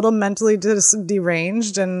 That's a little mentally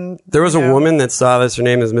deranged. And there was a woman that saw this. Her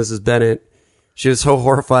name is Mrs. Bennett. She was so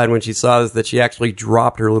horrified when she saw this that she actually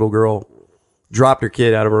dropped her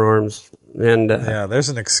kid out of her arms. And there's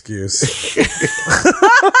an excuse.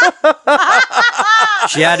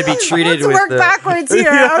 She had to be treated with... Let's work backwards here.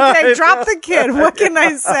 Okay, drop the kid. What can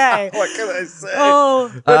I say? Oh,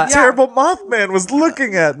 that terrible Mothman was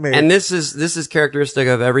looking at me. And this is characteristic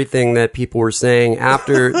of everything that people were saying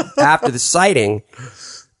after the sighting.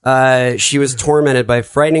 She was tormented by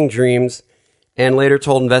frightening dreams, and later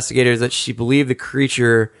told investigators that she believed the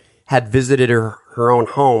creature had visited her own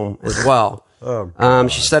home as well. Oh,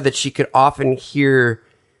 she said that she could often hear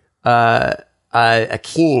a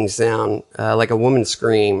keying sound, like a woman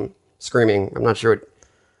scream, screaming. I'm not sure what,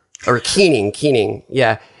 or keening.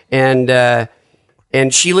 Yeah.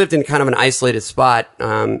 And she lived in kind of an isolated spot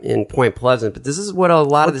in Point Pleasant. But this is what a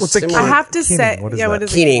lot of this I have to say, what is yeah, that? what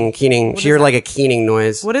is keening. She heard like a keening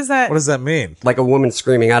noise. What is that? What does that mean? Like a woman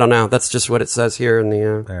screaming. I don't know. That's just what it says here in the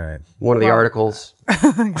All right. one of the articles.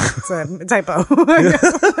 It's a typo.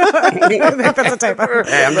 I think that's a typo.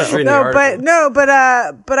 Hey, I'm just reading the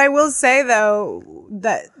article. But I will say though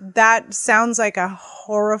that sounds like a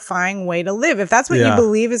horrifying way to live. If that's what you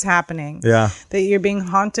believe is happening, that you're being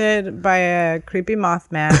haunted by a creepy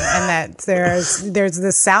Mothman, and that there's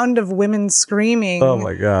the sound of women screaming. Oh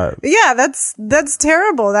my God. Yeah, that's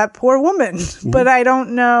terrible. That poor woman. But I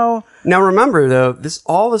don't know. Now remember though, this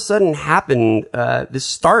all of a sudden happened. This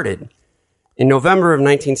started in November of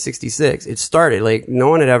 1966. It started like no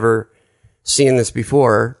one had ever seen this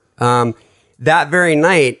before. That very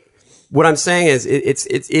night. What I'm saying is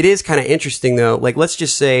it is kind of interesting though. Like, let's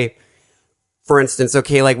just say, for instance,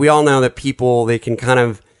 okay, like we all know that people, they can kind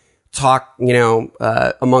of talk,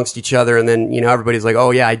 amongst each other, and then, everybody's like,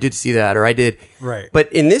 oh yeah, I did see that, or I did. Right.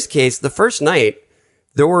 But in this case, the first night,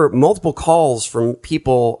 there were multiple calls from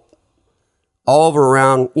people all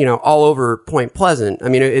over Point Pleasant. I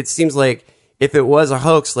mean, it seems like if it was a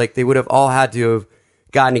hoax, like they would have all had to have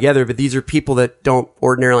gotten together, but these are people that don't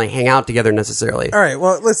ordinarily hang out together necessarily. All right,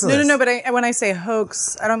 well, listen. No, but when I say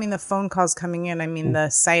hoax, I don't mean the phone calls coming in. I mean the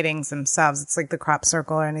sightings themselves. It's like the crop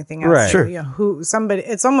circle or anything else. Right. Sure.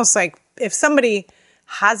 It's almost like if somebody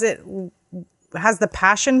has the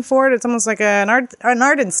passion for it, it's almost like an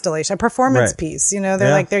art installation, a performance piece.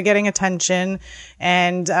 They're getting attention.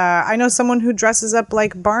 And I know someone who dresses up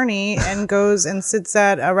like Barney and goes and sits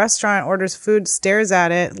at a restaurant, orders food, stares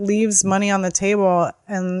at it, leaves money on the table,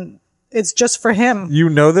 and it's just for him. You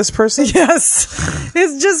know this person? Yes.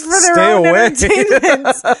 It's just for their own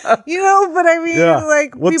entertainment. But I mean,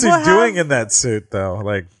 like, what's he people doing in that suit though?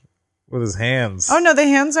 Like, with his hands? Oh no, the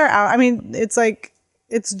hands are out. I mean, it's like,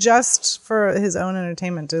 it's just for his own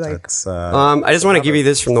entertainment to like. I just want to give you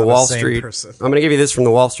this from the Wall Street. I'm going to give you this from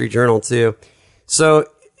the Wall Street Journal too. So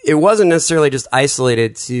it wasn't necessarily just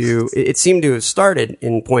isolated to. It seemed to have started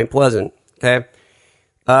in Point Pleasant. Okay,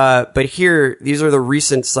 but here these are the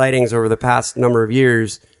recent sightings over the past number of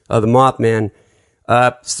years of the Mothman.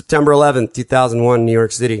 September 11th, 2001, New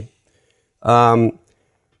York City.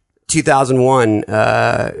 2001,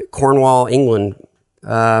 Cornwall, England.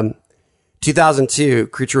 2002,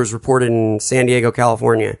 creature was reported in San Diego,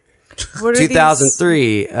 California.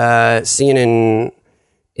 2003, seen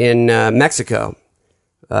in Mexico.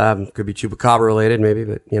 Could be chupacabra related, maybe,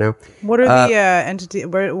 but What are the entity?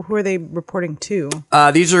 Who are they reporting to?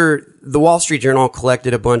 These are the Wall Street Journal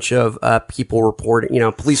collected a bunch of people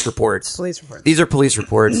reporting, police reports. These are police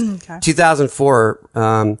reports. Okay.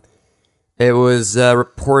 2004, it was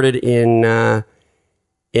reported in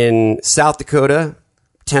South Dakota,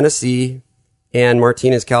 Tennessee, and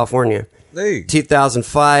Martinez, California. Hey.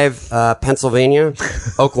 2005, Pennsylvania,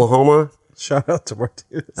 Oklahoma. Shout out to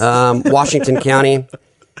Martinez. Washington County.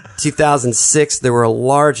 2006, there were a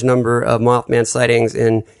large number of Mothman sightings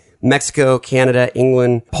in Mexico, Canada,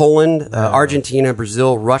 England, Poland, Argentina,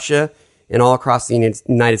 Brazil, Russia, and all across the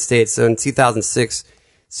United States. So in 2006, it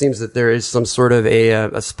seems that there is some sort of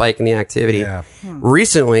a spike in the activity. Yeah.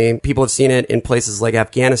 Recently, people have seen it in places like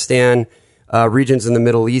Afghanistan. Regions in the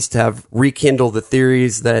Middle East have rekindled the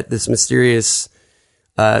theories that this mysterious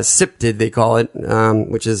siptid, they call it,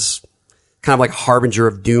 which is kind of like harbinger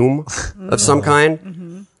of doom of some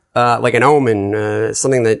kind, like an omen,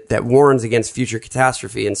 something that warns against future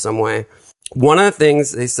catastrophe in some way. One of the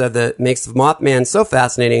things they said that makes the Mothman so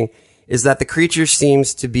fascinating is that the creature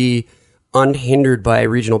seems to be unhindered by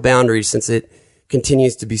regional boundaries, since it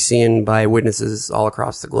continues to be seen by witnesses all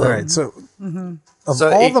across the globe. All right, so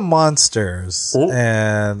all the monsters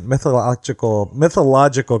and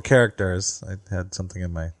mythological characters, I had something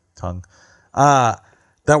in my tongue, that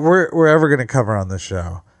we're ever going to cover on the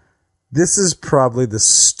show, this is probably the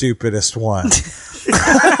stupidest one.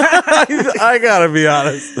 I gotta be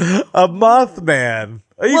honest. A Mothman.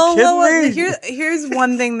 Are you kidding me? Here's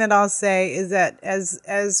one thing that I'll say is that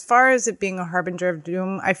as far as it being a harbinger of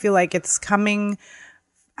doom, I feel like it's coming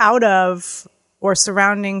out of or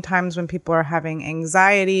surrounding times when people are having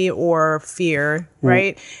anxiety or fear,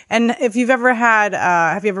 right? And if you've ever had,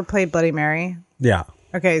 have you ever played Bloody Mary? Yeah.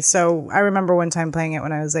 Okay, so I remember one time playing it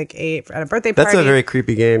when I was like 8 at a birthday party. That's a very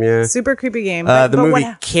creepy game, yeah. Super creepy game. The movie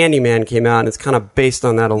Candyman came out, and it's kind of based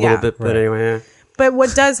on that a little bit, but anyway, yeah. But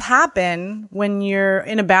what does happen when you're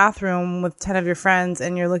in a bathroom with 10 of your friends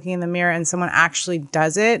and you're looking in the mirror and someone actually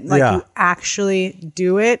does it, like you actually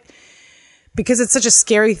do it, because it's such a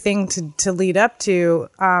scary thing to lead up to,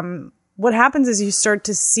 what happens is you start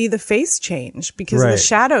to see the face change because of the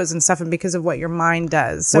shadows and stuff and because of what your mind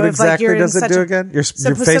does. So what if exactly like you're does it do again? Your face is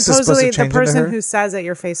supposed to supposedly change the person into her? who says it,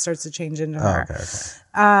 your face starts to change into her. Okay.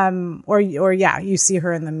 Or you see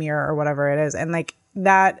her in the mirror or whatever it is. And like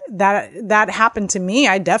that happened to me.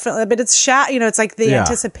 I definitely, but it's it's like the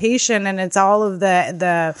anticipation and it's all of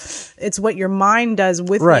it's what your mind does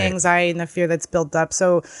with the anxiety and the fear that's built up.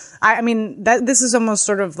 So I mean, this is almost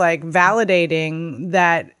sort of like validating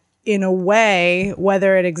that in a way,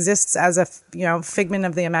 whether it exists as a figment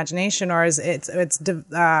of the imagination or as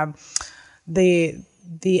the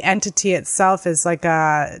entity itself is like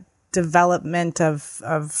a development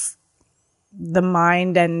of the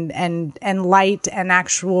mind and light and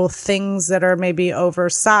actual things that are maybe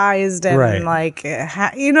oversized and like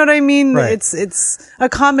you know what I mean? Right. It's a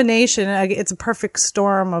combination. It's a perfect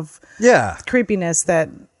storm of creepiness that.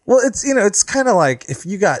 Well, it's kind of like if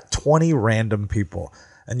you got 20 random people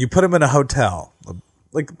and you put them in a hotel,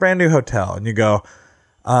 like a brand new hotel, and you go,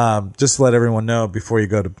 just to let everyone know before you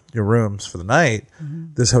go to your rooms for the night,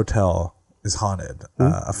 this hotel is haunted.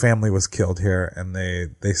 A family was killed here, and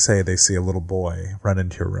they say they see a little boy run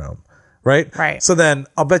into your room. Right. So then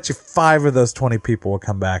I'll bet you 5 of those 20 people will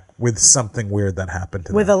come back with something weird that happened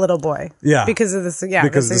to them. With a little boy. Yeah. Because of this,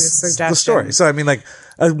 because the suggestion. The story. So I mean, like,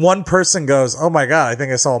 one person goes, "Oh my God, I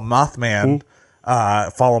think I saw a Mothman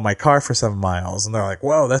follow my car for 7 miles," and they're like,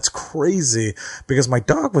 "Whoa, that's crazy!" Because my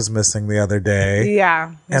dog was missing the other day.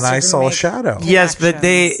 Yeah, and I saw a shadow. Yes, but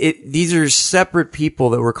these are separate people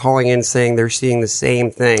that were calling in saying they're seeing the same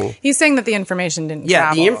thing. He's saying that the information didn't. Yeah,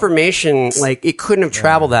 travel. the information, like, it couldn't have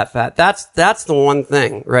traveled that fast. That's the one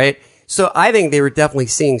thing, right? So I think they were definitely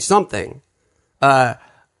seeing something.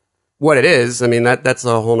 What it is, I mean, that's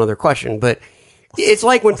a whole nother question. But it's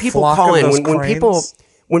like when people call in,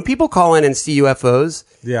 when people call in and see UFOs,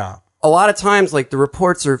 a lot of times, like, the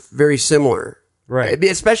reports are very similar. Right.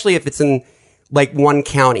 Especially if it's in, like, one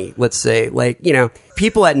county, let's say. Like,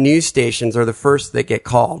 people at news stations are the first that get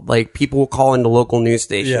called. Like, people will call into local news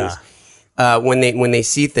stations when they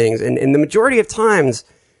see things. And the majority of times,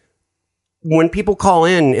 when people call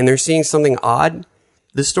in and they're seeing something odd,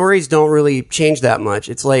 the stories don't really change that much.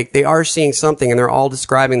 It's like they are seeing something and they're all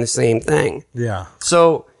describing the same thing. Yeah.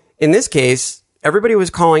 So, in this case, everybody was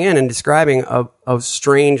calling in and describing a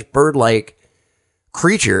strange bird-like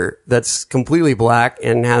creature that's completely black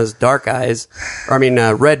and has dark eyes.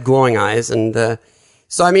 Red glowing eyes. And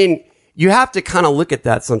so, I mean, you have to kind of look at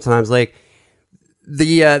that sometimes. Like,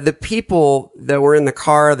 the people that were in the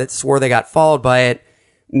car that swore they got followed by it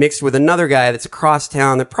mixed with another guy that's across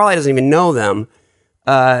town that probably doesn't even know them.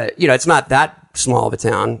 It's not that small of a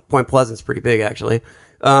town. Point Pleasant's pretty big, actually.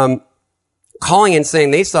 Calling in saying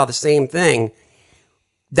they saw the same thing.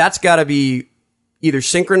 That's got to be either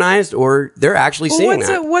synchronized or they're actually seeing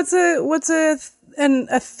that. What's a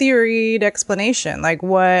theoried explanation? Like,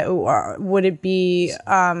 what would it be?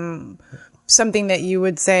 Something that you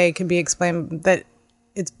would say could be explained that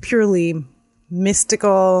it's purely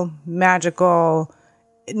mystical, magical,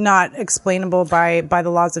 not explainable by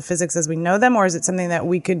the laws of physics as we know them, or is it something that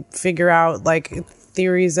we could figure out, like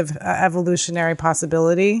theories of evolutionary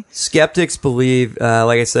possibility? Skeptics believe,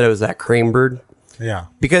 like I said, it was that crane bird. Yeah.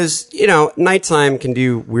 Because, nighttime can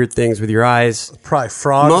do weird things with your eyes. Probably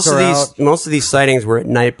frogs Most of these sightings were at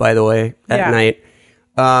night, by the way, at night.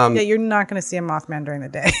 You're not going to see a Mothman during the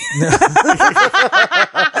day.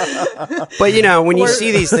 But, when you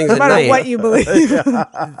see these things at night. No matter what you believe.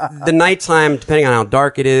 The nighttime, depending on how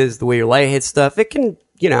dark it is, the way your light hits stuff, it can,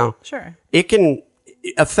 Sure. It can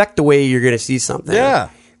affect the way you're going to see something. Yeah.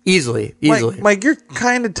 Easily. Mike, you're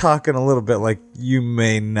kind of talking a little bit like you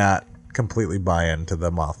may not completely buy into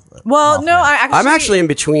the Mothman. Well, no, I'm actually in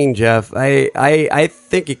between, Jeff. I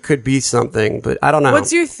think it could be something, but I don't know.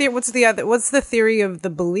 What's your what's the theory of the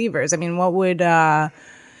believers? I mean, what would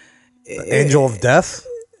angel of death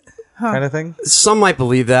kind of thing? Some might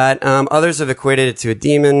believe that. Others have equated it to a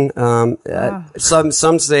demon.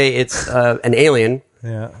 Some say it's an alien.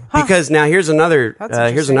 Yeah. Because now here's another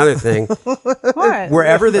thing. What?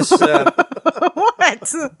 Wherever this what?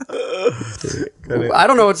 I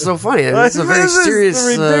don't know what's so funny. It's a very serious.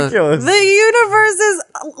 Ridiculous. The universe is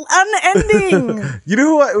unending. You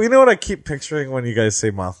know what I keep picturing when you guys say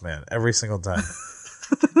Mothman every single time?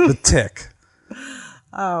 The Tick.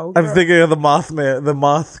 Oh. I'm thinking of the Mothman, the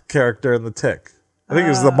moth character in the Tick. I think it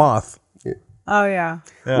was the moth. Oh yeah.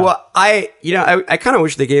 Well, I kind of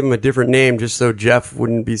wish they gave him a different name just so Jeff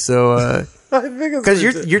wouldn't be so. I think it's because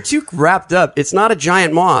you're too wrapped up. It's not a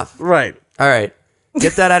giant moth, right? All right.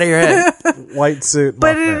 Get that out of your head. White suit.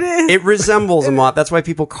 But it is. It resembles a moth. That's why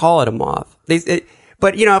people call it a moth.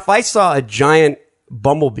 But if I saw a giant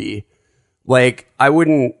bumblebee, like I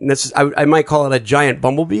wouldn't necessarily, I might call it a giant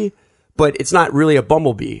bumblebee, but it's not really a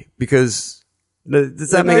bumblebee because does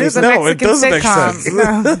that make sense? No, it doesn't make sense.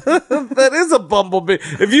 No. That is a bumblebee.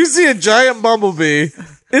 If you see a giant bumblebee,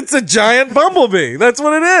 it's a giant bumblebee. That's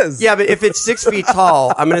what it is. Yeah, but if it's 6 feet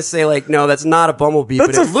tall, I'm going to say like, no, that's not a bumblebee,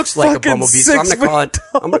 but it looks like a bumblebee. So I'm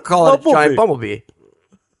going to call it a giant bumblebee.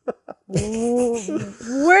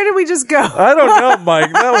 Where did we just go? I don't know,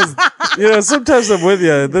 Mike. That was, sometimes I'm with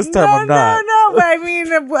you. This time I'm not. No, but I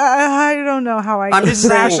mean, I don't know how I'm just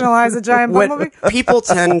rationalize a giant bumblebee. People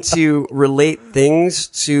tend to relate things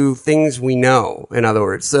to things we know, in other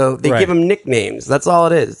words. So they give them nicknames. That's all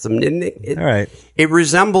it is. All right. It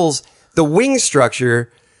resembles the wing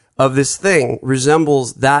structure of this thing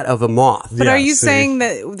resembles that of a moth. But are you saying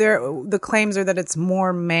that the claims are that it's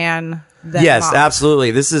more man than Yes, moth?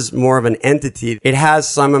 absolutely. This is more of an entity. It has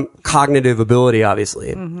some cognitive ability, obviously.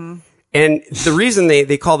 Mm-hmm. And the reason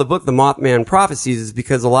they call the book the Mothman Prophecies is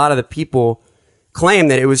because a lot of the people claim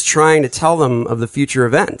that it was trying to tell them of the future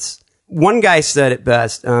events. One guy said it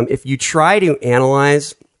best, if you try to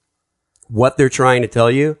analyze what they're trying to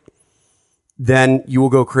tell you, then you will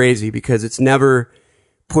go crazy because it's never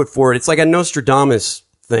put forward. It's like a Nostradamus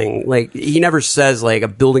thing. Like, he never says like a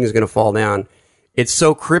building is going to fall down. It's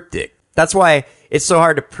so cryptic. That's why it's so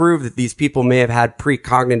hard to prove that these people may have had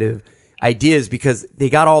precognitive ideas, because they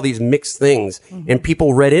got all these mixed things and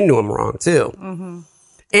people read into them wrong too. Mm-hmm.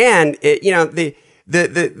 And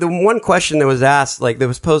the one question that was asked, like that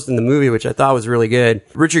was posed in the movie, which I thought was really good.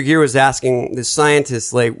 Richard Gere was asking the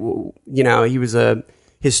scientist, like, he was a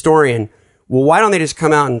historian. Well, why don't they just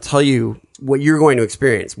come out and tell you what you're going to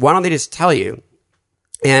experience? Why don't they just tell you?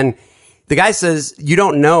 And the guy says, you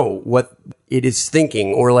don't know what it is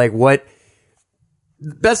thinking, or like what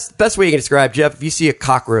best way you can describe, Jeff, if you see a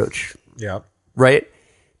cockroach, right?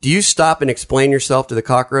 Do you stop and explain yourself to the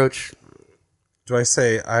cockroach? Do I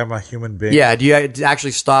say I'm a human being? Yeah. Do you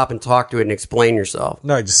actually stop and talk to it and explain yourself?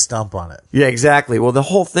 No, I just stomp on it. Yeah, exactly. Well, the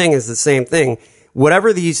whole thing is the same thing.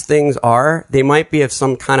 Whatever these things are, they might be of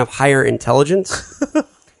some kind of higher intelligence.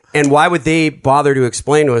 And why would they bother to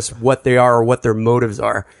explain to us what they are or what their motives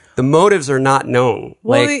are? The motives are not known.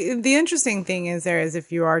 Well, the interesting thing is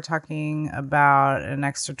if you are talking about an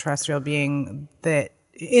extraterrestrial being that,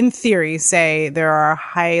 in theory, say there are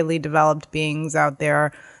highly developed beings out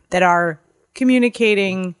there that are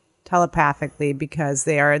communicating telepathically because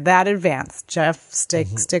they are that advanced. Jeff,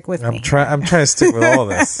 stick with me. I'm trying to stick with all of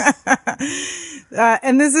this.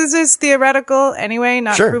 And this is just theoretical anyway,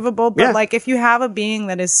 not provable. But like, if you have a being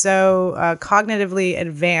that is so cognitively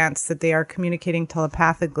advanced that they are communicating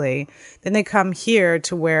telepathically, then they come here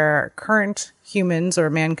to where current humans or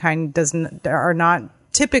mankind are not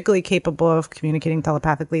typically capable of communicating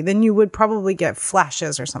telepathically. Then you would probably get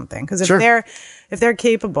flashes or something. Because if they're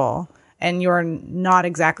capable and you're not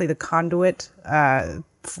exactly the conduit, the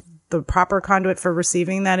proper conduit for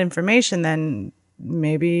receiving that information, then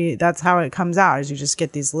maybe that's how it comes out, is you just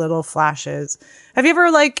get these little flashes. Have you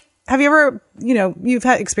ever, you've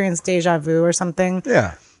had experienced deja vu or something?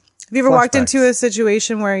 Yeah. Have you ever walked into a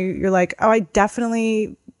situation where you're like, oh, I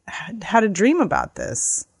definitely had a dream about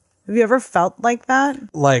this? Have you ever felt like that?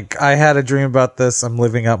 Like, I had a dream about this, I'm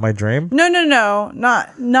living out my dream? No.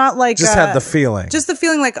 Not like... Just had the feeling. Just the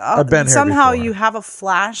feeling like I've been here somehow before. You have a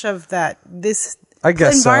flash of this I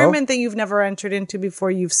guess environment that you've never entered into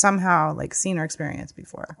before, you've somehow like seen or experienced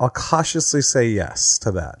before. I'll cautiously say yes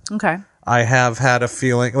to that. Okay. I have had a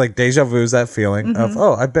feeling, like deja vu is that feeling of,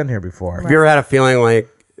 oh, I've been here before. Have you ever had a feeling like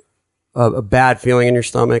a bad feeling in your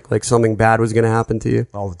stomach, like something bad was going to happen to you?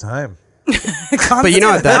 All the time. But you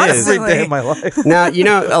know what that is? Every day of my life. Now,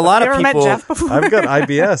 a lot of people... met Jeff before? I've got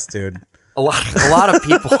IBS, dude. A lot of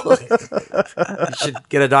people... You should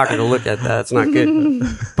get a doctor to look at that. It's not good.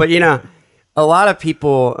 But, a lot of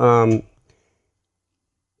people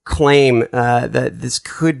claim that this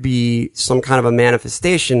could be some kind of a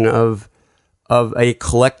manifestation of a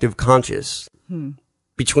collective conscious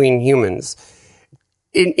between humans.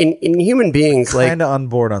 In human beings, like, kind of on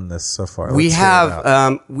board on this so far. we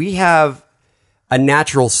have a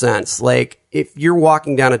natural sense. Like, if you're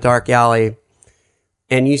walking down a dark alley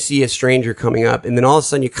and you see a stranger coming up, and then all of a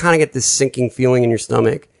sudden you kind of get this sinking feeling in your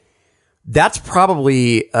stomach, that's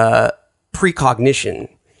probably precognition.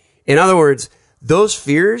 In other words, those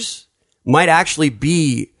fears might actually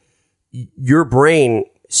be your brain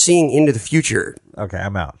seeing into the future. Okay,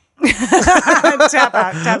 I'm out. Tap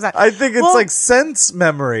out. I think it's like sense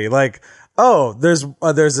memory. Like, oh,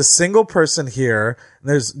 there's a single person here.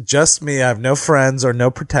 There's just me. I have no friends or no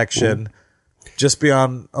protection. Just be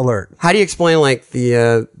on alert. How do you explain like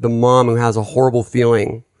the mom who has a horrible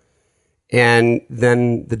feeling and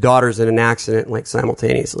then the daughter's in an accident like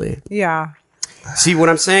simultaneously? Yeah. See, what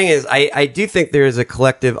I'm saying is I do think there is a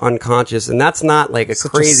collective unconscious, and that's not like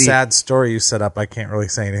Such crazy a sad story you set up. I can't really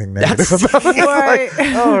say anything negative about it. Right.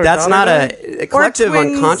 That's not a collective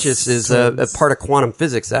unconscious is a part of quantum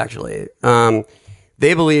physics, actually.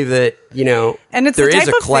 They believe that, And it's there the is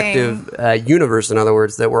type a of collective universe, in other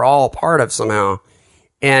words, that we're all part of somehow.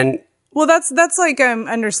 And well, that's like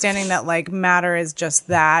understanding that like matter is just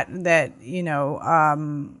that if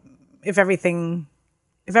everything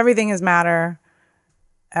is matter,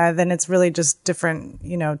 then it's really just different,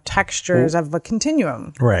 textures of a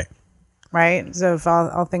continuum. Right. Right. So if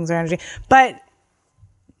all things are energy, but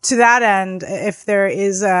to that end, if there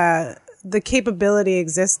is the capability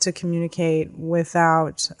exists to communicate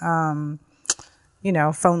without, phone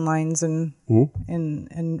lines and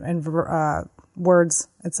words,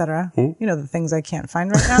 etc. The things I can't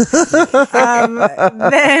find right now.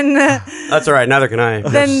 Then that's all right. Neither can I.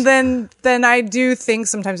 Then I do think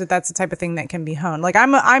sometimes that's the type of thing that can be honed. Like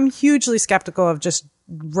I'm hugely skeptical of just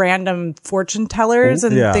random fortune tellers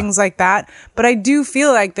and things like that. But I do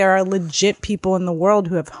feel like there are legit people in the world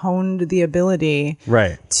who have honed the ability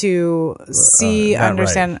to see,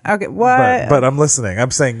 understand. Right. Okay, what? But I'm listening.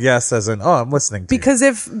 I'm saying yes as in, I'm listening to because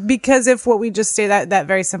you. Because if what we just say that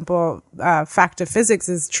very simple fact of physics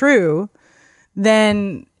is true,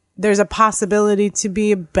 then there's a possibility to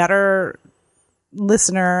be a better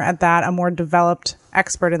listener at that, a more developed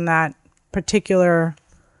expert in that particular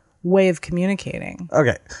way of communicating.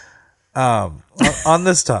 Okay. On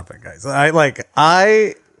this topic, guys,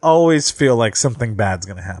 I always feel like something bad's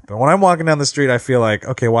going to happen. When I'm walking down the street, I feel like,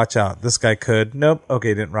 okay, watch out. This guy could. Nope.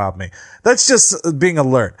 Okay, didn't rob me. That's just being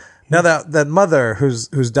alert. Now that mother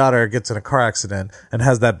whose daughter gets in a car accident and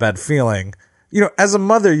has that bad feeling, as a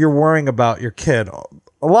mother, you're worrying about your kid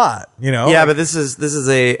a lot, Yeah, but this is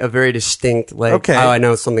a very distinct, how I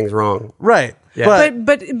know something's wrong. Right. Yeah.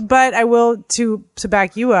 But I will to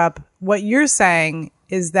back you up. What you're saying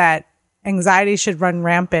is that anxiety should run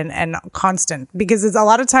rampant and constant because it's a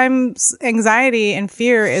lot of times anxiety and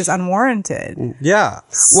fear is unwarranted. Yeah.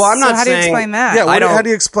 Well, I'm not how saying. do you explain that? Yeah. How do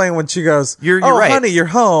you explain when she goes, You're right. honey, you're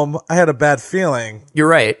home. I had a bad feeling. You're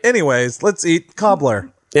right. Anyways, let's eat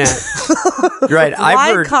cobbler. Yeah. You're right.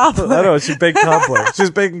 I've heard cobbler? I know she baked cobbler.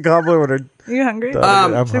 She's baking cobbler with her. Are you hungry?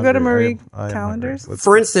 Should we go to Marie Callender's?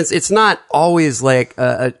 For instance, it's not always like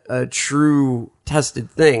a true tested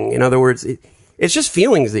thing. In other words, it's just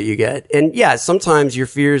feelings that you get. And yeah, sometimes your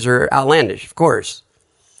fears are outlandish, of course.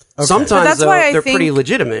 Okay. Sometimes they're pretty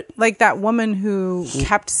legitimate. Like that woman who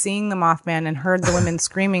kept seeing the Mothman and heard the women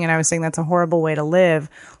screaming, and I was saying that's a horrible way to live.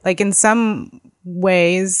 Like in some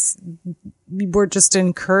ways, we're just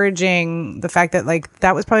encouraging the fact that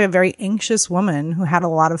that was probably a very anxious woman who had a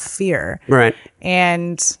lot of fear. Right.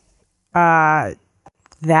 And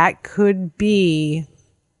that could be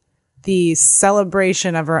the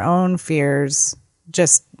celebration of her own fears.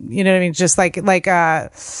 Just, you know what I mean? Just like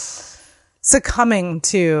succumbing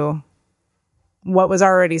to what was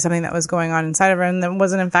already something that was going on inside of her and that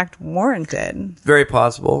wasn't in fact warranted. Very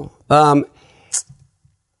possible.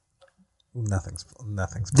 Nothing's.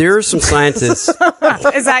 There are some scientists.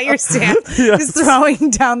 Is that your stance? Yes. Just throwing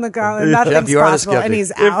down the gauntlet. Nothing's Jeff, possible, and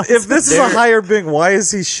he's out. If this is a higher being, why is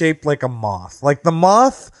he shaped like a moth? Like the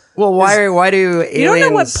moth. Well, why do aliens? You don't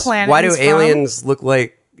know what planet. Why do aliens look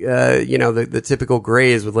like? The typical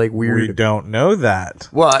grays with like weird. We don't know that.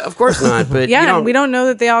 Well, of course not. But we don't know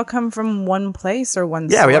that they all come from one place or one.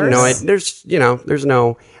 Yeah, source. we have no idea. There's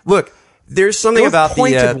no look. There's something about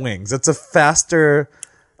pointed wings. It's a faster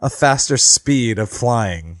speed of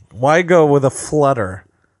flying. Why go with a flutter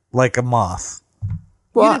like a moth?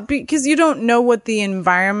 Well, because you don't know what the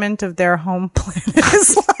environment of their home planet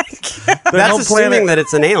is like. That's assuming that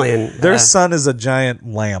it's an alien. Their sun is a giant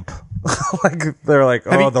lamp. They're like,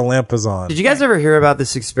 the lamp is on. Did you guys ever hear about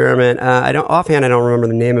this experiment? I don't remember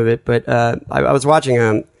the name of it, but I was watching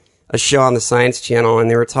a show on the Science Channel, and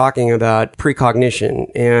they were talking about precognition,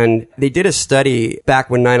 and they did a study back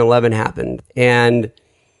when 9/11 happened, and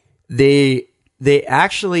they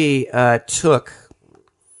actually took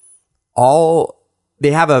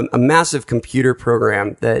they have a massive computer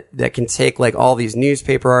program that can take like all these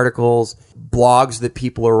newspaper articles, blogs that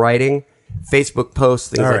people are writing, Facebook posts,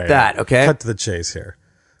 things like that. Okay. Cut to the chase here.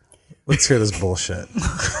 Let's hear this bullshit.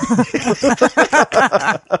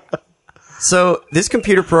 So this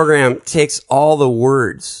computer program takes all the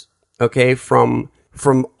words, okay, from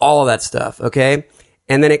all of that stuff, okay?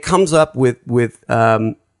 and then it comes up with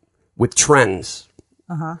trends.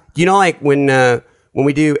 Do you know, like when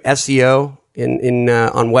we do SEO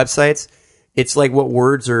on websites, it's like what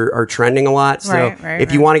words are trending a lot. So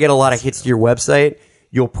if you want to get a lot of hits to your website,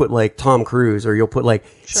 you'll put like Tom Cruise, or you'll put like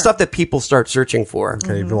stuff that people start searching for.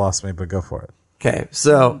 Okay, you've lost me, but go for it. Okay,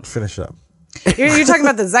 so finish up. You're talking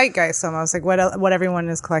about the zeitgeist almost, like what everyone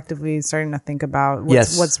is collectively starting to think about.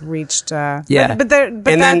 What's reached. Yeah, but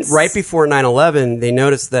then right before 9/11, they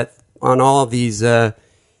noticed that on all these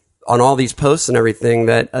posts and everything,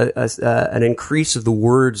 that an increase of the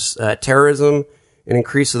words terrorism, an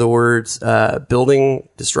increase of the words building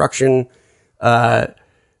destruction,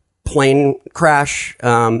 plane crash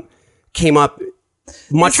came up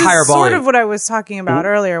much higher volume. Sort of what I was talking about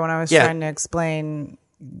earlier when I was trying to explain,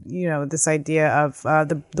 this idea of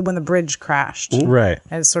when the bridge crashed, right?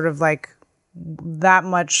 And sort of like that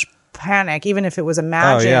much panic, even if it was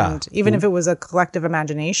imagined, even if it was a collective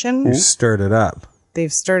imagination, you stirred it up.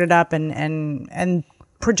 They've stirred it up and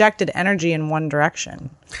projected energy in one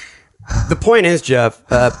direction. The point is, Jeff,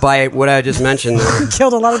 by what I just mentioned,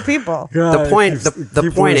 killed a lot of people. God,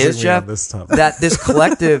 the point is, Jeff, that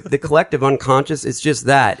the collective unconscious, it's just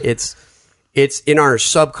that it's in our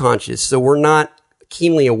subconscious, so we're not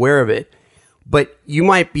keenly aware of it. But you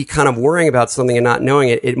might be kind of worrying about something and not knowing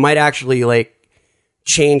it. It might actually like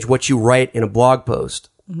change what you write in a blog post.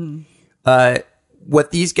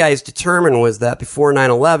 What these guys determined was that before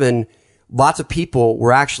 9/11, lots of people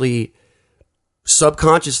were actually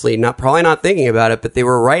subconsciously, probably not thinking about it, but they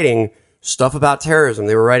were writing stuff about terrorism.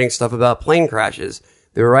 They were writing stuff about plane crashes.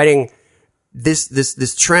 They were writing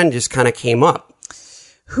this trend just kind of came up.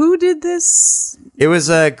 Who did this? It was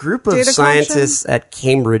a group of scientists at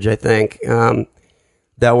Cambridge, I think,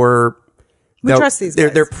 that were. We trust these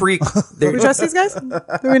guys. We trust these guys?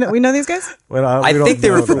 We know these guys? Well, I think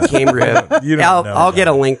they were from Cambridge. I'll get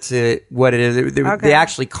a link to what it is. They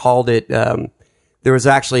actually called it. There was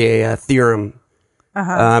actually a theorem.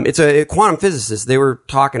 It's a quantum physicist. They were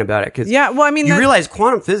talking about it you realize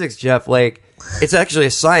quantum physics, Jeff, like it's actually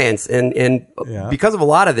a science, and because of a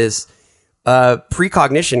lot of this,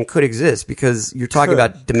 precognition could exist because you're talking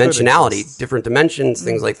about dimensionality, different dimensions,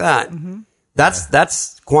 things like that.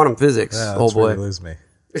 That's quantum physics. Old boy, you lose me.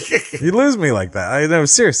 You lose me like that. I know,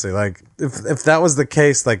 seriously. Like if that was the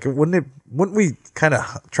case, like wouldn't we kind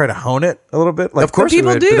of try to hone it a little bit? Like, of course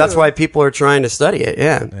people do. But that's why people are trying to study it.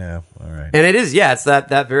 Yeah. All right. And it is. Yeah. It's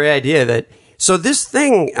that very idea that. So this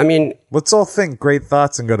thing. I mean, let's all think great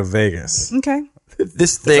thoughts and go to Vegas. Okay.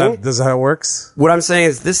 This thing. Is that how it works? What I'm saying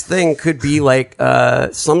is this thing could be like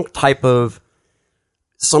some type of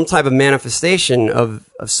manifestation of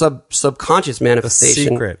subconscious manifestation. The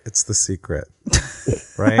secret. It's the secret.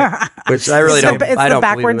 Right? Which I really don't. It's the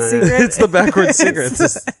backward secret. It's the backward secret.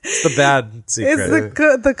 It's the bad secret.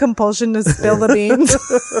 It's the compulsion to spill the beans.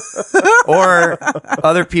 Or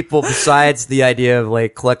other people besides the idea of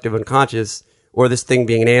like collective unconscious or this thing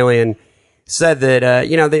being an alien said that,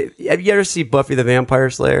 have you ever see Buffy the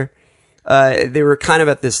Vampire Slayer? They were kind of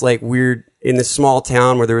at this like weird, in this small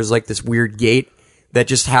town where there was like this weird gate that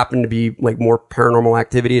just happened to be like more paranormal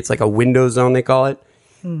activity. It's like a window zone, they call it.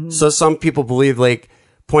 So some people believe like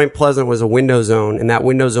Point Pleasant was a window zone, and that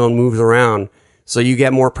window zone moves around. So you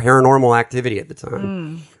get more paranormal activity at the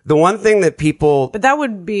time. The one thing that people... But that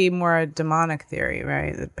would be more a demonic theory,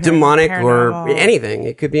 right? Demonic or anything.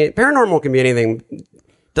 It could be... Paranormal can be anything. It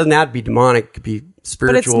doesn't have to be demonic. It could be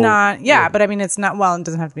spiritual. But it's not... Yeah, but I mean, it's not... Well, it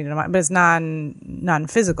doesn't have to be demonic, but it's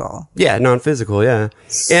non-physical. Yeah, non-physical, yeah.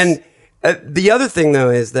 And the other thing, though,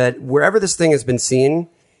 is that wherever this thing has been seen,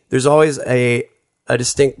 there's always a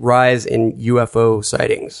distinct rise in UFO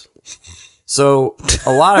sightings. So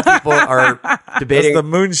a lot of people are debating the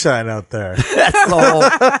moonshine out there. That's the whole,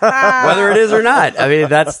 whether it is or not. I mean,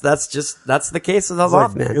 that's the case of the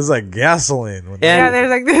Mothman. It's like gasoline.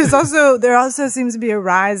 There also seems to be a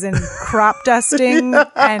rise in crop dusting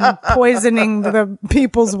and poisoning the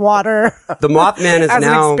people's water. The Mothman is as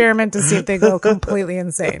now an experiment to see if they go completely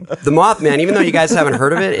insane. The Mothman, even though you guys haven't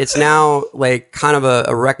heard of it, it's now like kind of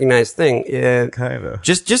a recognized thing. Kind of.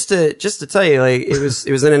 Just to tell you, like it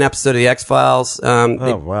was in an episode of the X-Files.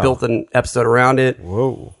 They built an episode around it.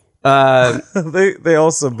 Whoa. They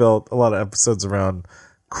also built a lot of episodes around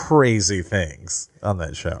crazy things on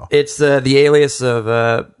that show. It's the alias of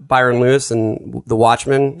Byron Lewis and The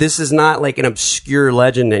Watchmen. This is not like an obscure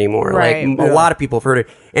legend anymore. Right. Like a lot of people have heard it.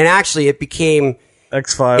 And actually it became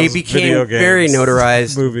X-Files, it became video games, very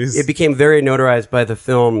notarized. Movies. It became very notarized by the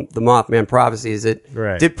film The Mothman Prophecies. It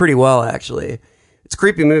did pretty well, actually. It's a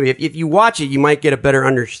creepy movie. If you watch it, you might get a better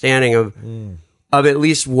understanding of at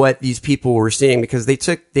least what these people were seeing, because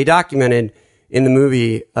they documented in the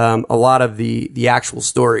movie a lot of the actual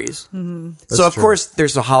stories. Mm-hmm. So of course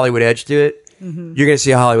there's a Hollywood edge to it. Mm-hmm. You're going to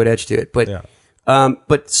see a Hollywood edge to it, but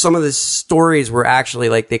some of the stories were actually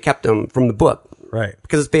like they kept them from the book, right?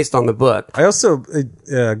 Because it's based on the book. I also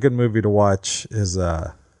a good movie to watch is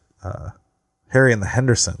Harry and the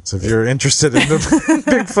Hendersons, if you're interested in the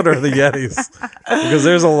Bigfoot or the Yetis, because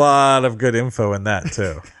there's a lot of good info in that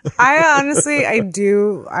too. I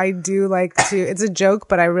do like to, it's a joke,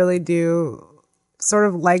 but I really do sort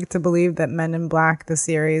of like to believe that Men in Black, the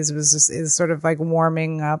series, is sort of like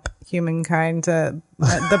warming up humankind to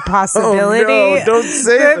the possibility. Oh no, don't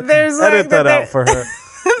say that. Edit that out for her.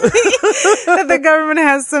 That the government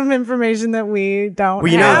has some information that we don't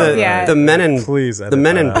have yet. The Men in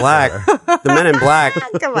Black.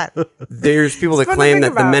 Come on. There's people that claim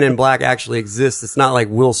that the Men in Black actually exist. It's not like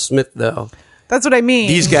Will Smith though. That's what I mean.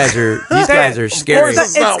 These guys are scary.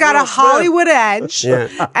 It's got a Hollywood edge,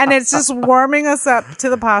 and it's just warming us up to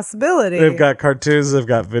the possibility. They've got cartoons, they've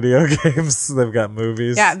got video games, they've got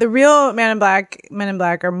movies. Yeah, the real Men in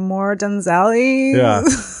Black are more Denzel-y. Yeah.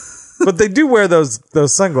 But they do wear those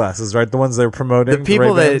sunglasses, right? The ones they're promoting. The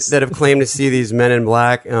people that have claimed to see these Men in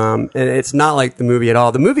Black, and it's not like the movie at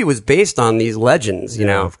all. The movie was based on these legends, you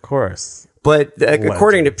know. Of course. But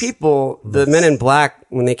according to people, the Men in Black,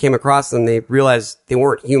 when they came across them, they realized they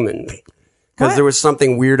weren't human. Because there was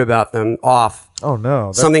something weird about them, off. Oh,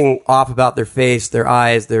 no. Something off about their face, their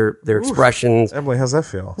eyes, their expressions. Emily, how's that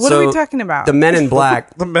feel? What are we talking about? The Men in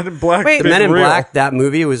Black. The Men in Black. Wait, the Men in Black, that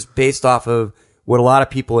movie was based off of what a lot of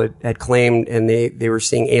people had claimed, and they were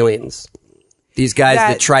seeing aliens. These guys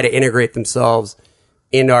that try to integrate themselves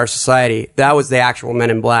into our society. That was the actual Men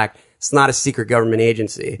in Black. It's not a secret government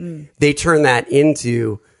agency. They turned that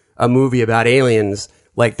into a movie about aliens,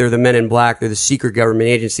 like they're the Men in Black. They're the secret government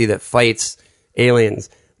agency that fights aliens.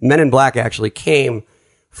 Men in Black actually came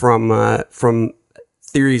from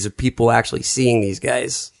theories of people actually seeing these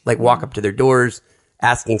guys, like walk up to their doors,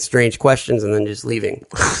 asking strange questions, and then just leaving.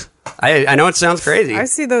 I know it sounds crazy. I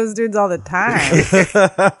see those dudes all the time.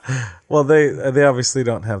 Well, they obviously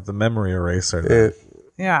don't have the memory eraser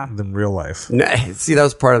than real life. See, that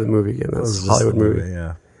was part of the movie again. That was a Hollywood movie.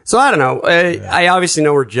 Yeah. So I don't know. I obviously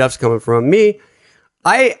know where Jeff's coming from. Me,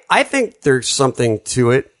 I think there's something to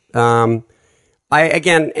it.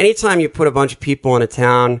 Again, anytime you put a bunch of people in a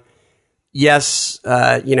town, yes,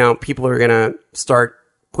 people are gonna start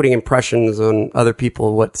putting impressions on other people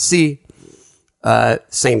of what to see.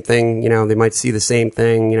 Same thing, they might see the same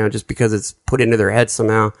thing, just because it's put into their head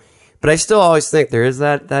somehow. But I still always think there is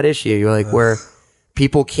that issue, where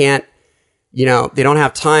people can't, they don't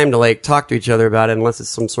have time to talk to each other about it unless it's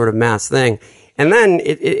some sort of mass thing. And then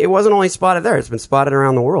it wasn't only spotted there; it's been spotted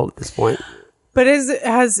around the world at this point. But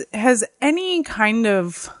has any kind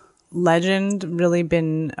of legend really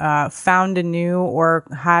been found anew or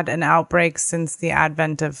had an outbreak since the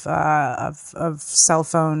advent of cell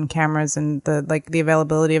phone cameras and the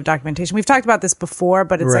availability of documentation? We've talked about this before,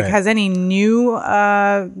 but it's has any new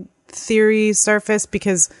theory surfaced?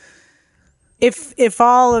 Because if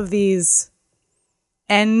all of these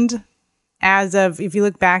end if you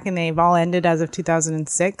look back and they've all ended as of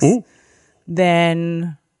 2006,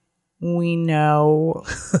 then we know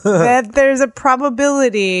that there's a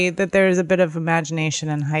probability that there's a bit of imagination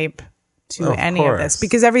and hype to any of this,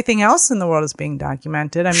 because everything else in the world is being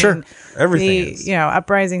documented. I mean, everything is.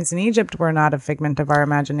 Uprisings in Egypt were not a figment of our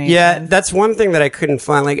imagination. Yeah, that's one thing that I couldn't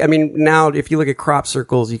find. Now if you look at crop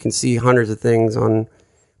circles, you can see hundreds of things on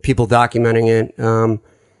people documenting it.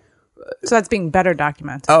 So that's being better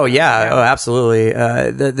documented. Oh, yeah. Oh, absolutely.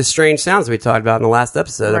 The strange sounds we talked about in the last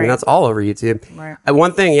episode. I mean, that's all over YouTube. Right.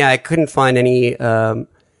 One thing, I couldn't find any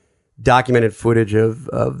documented footage of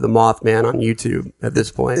the Mothman on YouTube at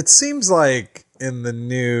this point. It seems like in the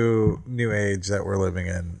new age that we're living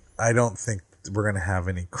in, I don't think we're going to have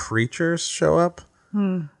any creatures show up.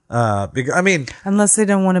 Unless they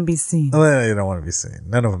don't want to be seen. They don't want to be seen.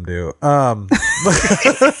 None of them do.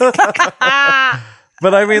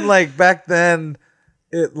 But back then,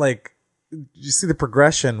 you see the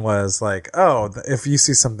progression was if you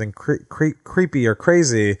see something creepy or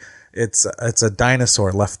crazy, it's a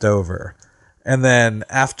dinosaur left over. And then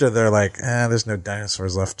after they're there's no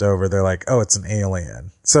dinosaurs left over, they're it's an alien.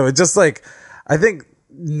 So it just I think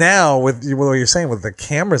now with what you're saying with the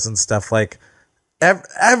cameras and stuff,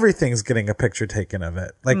 everything's getting a picture taken of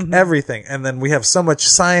it, everything. And then we have so much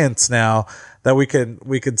science now that we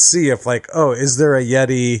could see if is there a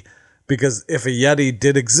Yeti? Because if a Yeti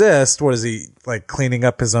did exist, what is he cleaning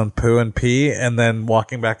up his own poo and pee and then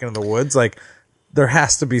walking back into the woods? there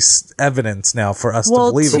has to be evidence now for us to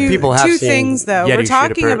believe it. People have two seen things though. Yeti We're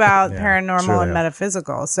talking shoot about Yeah, paranormal sure and they are.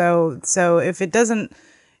 metaphysical. So if it doesn't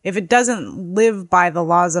live by the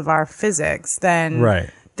laws of our physics, then Right.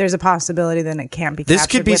 there's a possibility then it can't be This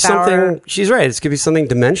captured could be with something. She's right. This could be something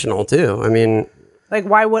dimensional too. I mean, like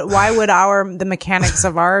why would the mechanics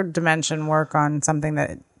of our dimension work on something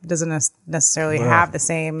that doesn't necessarily have the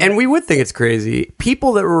same? and we would think it's crazy.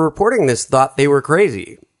 People that were reporting this thought they were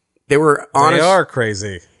crazy. They were honest. They are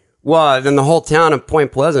crazy. Well, then the whole town of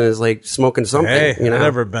Point Pleasant is like smoking something. Hey, you know, I've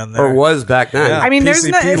never been there. or was back then. Yeah. I mean, there's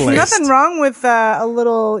PCP laced. nothing wrong with a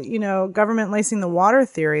little, government lacing the water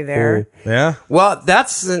theory there. Yeah. Well,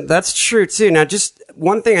 that's true too. Now, just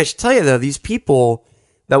one thing I should tell you though: these people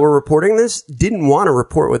that were reporting this didn't want to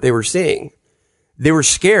report what they were seeing. They were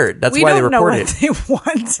scared. That's why they reported. We don't know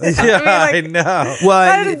what they want. Yeah, I know.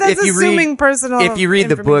 Well, that's assuming personal if you read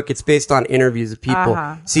the information. book, it's based on interviews of people.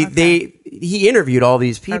 See, he interviewed all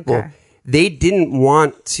these people. Okay. They didn't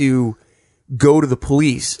want to go to the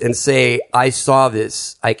police and say, "I saw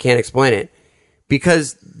this. I can't explain it,"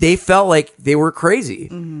 because they felt like they were crazy.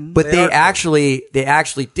 Mm-hmm. But they actually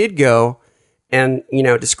did go and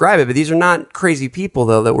describe it. But these are not crazy people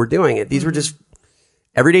though that were doing it. These were just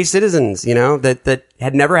everyday citizens, that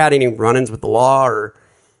had never had any run-ins with the law, or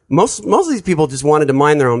most of these people just wanted to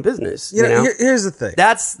mind their own business. Here's the thing.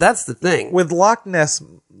 That's the thing. With Loch Ness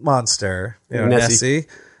Monster, Nessie,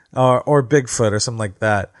 or Bigfoot or something like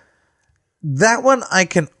that. That one I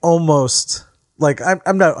can almost I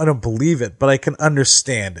don't believe it, but I can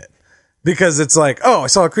understand it because it's like, oh, I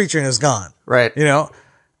saw a creature and it's gone. Right.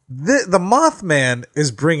 The Mothman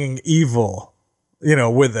is bringing evil,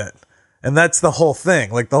 with it. And that's the whole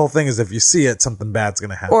thing. Like the whole thing is if you see it, something bad's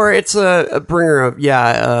going to happen. Or it's a bringer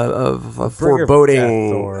of foreboding,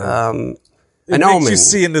 It an makes omen. you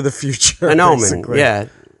see into the future. An omen, basically. yeah.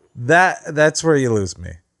 That's where you lose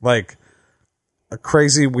me. Like a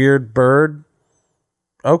crazy weird bird.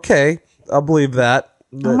 Okay, I'll believe that.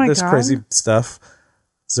 Oh my There's God. crazy stuff.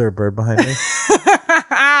 Is there a bird behind me?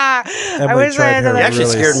 I wish I had You actually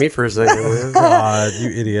scared me for a second. God, you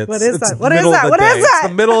idiots. What is It's that? the What is middle of that? the What day. is that? It's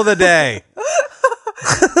the middle of the day.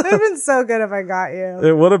 It would have been so good if I got you.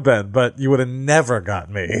 It would have been, but you would have never got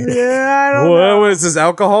me. Yeah, I don't know. What is this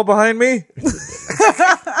alcohol behind me?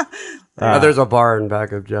 There's a bar in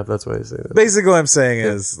back of Jeff. That's why I say that. Basically, what I'm saying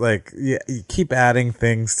is you keep adding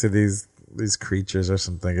things to these creatures or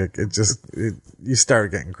something. You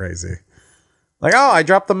start getting crazy. Like, oh, I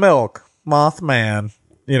dropped the milk, Mothman.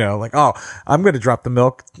 Oh, I'm going to drop the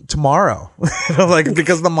milk tomorrow.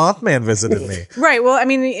 Because the Mothman visited me. Right. Well, I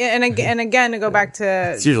mean, and again, to go back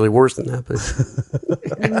to It's usually worse than that, but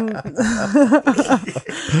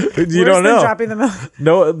You don't know. dropping the milk.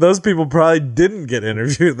 No, those people probably didn't get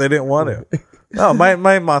interviewed. They didn't want to. Oh, my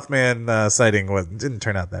Mothman sighting didn't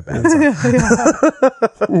turn out that bad.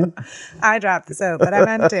 So. I dropped the soap, but I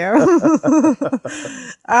meant to.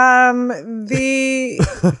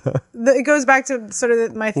 It goes back to sort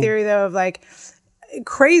of my theory though of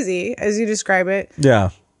crazy, as you describe it, Yeah.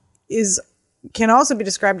 can also be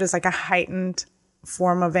described as like a heightened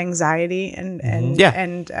form of anxiety and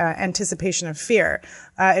anticipation of fear.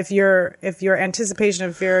 If your anticipation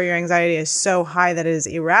of fear or your anxiety is so high that it is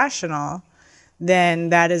irrational, then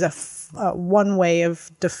that is one way of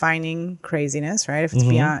defining craziness, right? If it's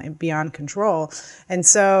beyond control. And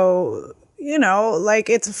so,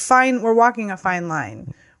 it's fine. We're walking a fine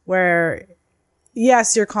line where,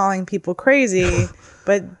 yes, you're calling people crazy,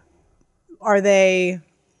 but are they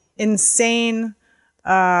insane?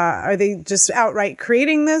 Are they just outright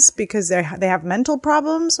creating this because they have mental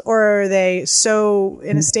problems, or are they so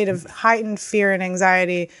in a state of heightened fear and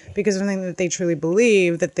anxiety because of something that they truly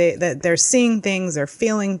believe, that they're seeing things, they're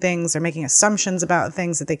feeling things, they're making assumptions about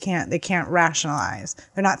things that they can't rationalize.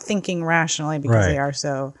 They're not thinking rationally because they are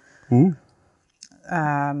so.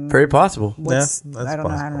 very possible. That's I don't know. I possible.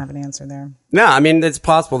 don't have an answer there. No, I mean, it's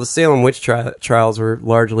possible. The Salem witch trials were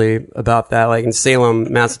largely about that. Like in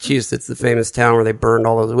Salem, Massachusetts, the famous town where they burned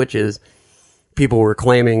all those witches, people were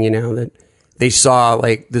claiming, that they saw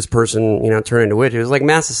this person, turn into a witch. It was like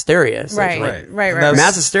mass hysteria. Right.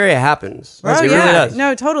 Mass hysteria happens. Oh, It really does.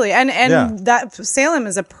 No, totally. And that Salem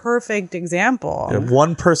is a perfect example. And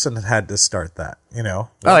one person had to start that, One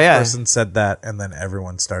person said that, and then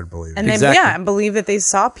everyone started believing. And Exactly. and believe that they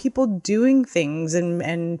saw people doing things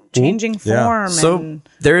and changing form. So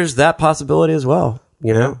there's that possibility as well,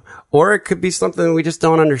 Or it could be something we just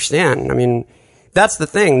don't understand. I mean, that's the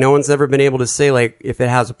thing. No one's ever been able to say, if it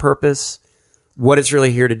has a purpose, what it's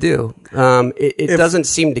really here to do. It doesn't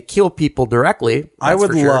seem to kill people directly. I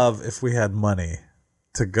would for sure. love if we had money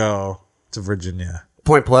to go to Virginia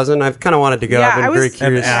Point Pleasant. I've kind of wanted to go. I've been very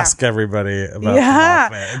curious. And ask everybody about the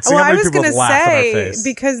Mothman. And see how many people laugh in our face.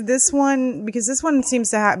 because this one seems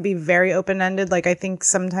to be very open-ended. Like, I think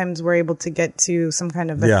sometimes we're able to get to some kind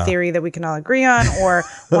of a theory that we can all agree on, or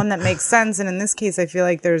one that makes sense. And in this case, I feel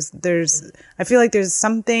like there's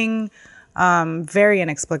something very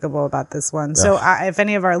inexplicable about this one. So if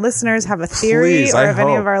any of our listeners have a theory, or if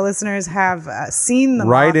any of our listeners have seen the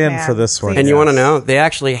Mothman, in for this one. And you want to know, they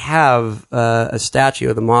actually have a statue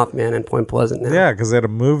of the Mothman in Point Pleasant now. Yeah, because they had a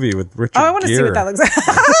movie with Richard Gere. I want to see what that looks like.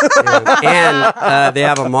 And they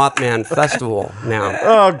have a Mothman festival now.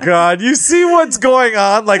 Oh, God. You see what's going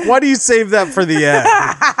on? Like, why do you save that for the end?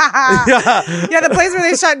 Yeah, the place where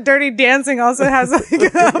they shot Dirty Dancing also has like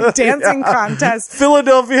a dancing contest.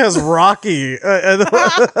 Philadelphia has Rocky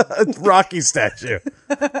statue.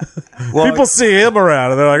 Well, people see him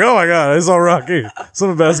around and they're like, "Oh my God, it's all Rocky.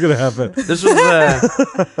 Something bad's gonna happen." This was,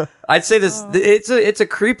 I'd say this. It's a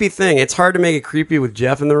creepy thing. It's hard to make it creepy with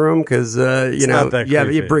Jeff in the room because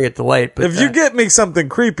you bring it to light. But if you get me something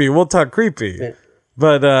creepy, we'll talk creepy. Yeah.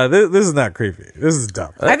 But this is not creepy. This is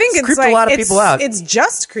dumb. I think it's creeped like, a lot of people out. It's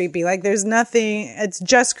just creepy. Like, there's nothing. It's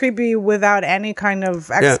just creepy without any kind of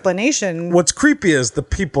explanation. Yeah. What's creepy is the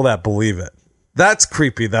people that believe it. That's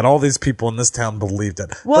creepy that all these people in this town believed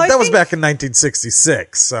it. Well, but that was back in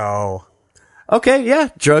 1966, so... Okay, yeah,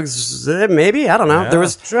 drugs, maybe, I don't know. There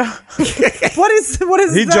was... What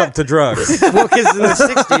is He jumped to drugs. Well, because in the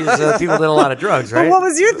 60s, people did a lot of drugs, right? But what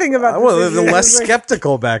was your thing about this? Well, they're less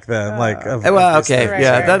skeptical back then.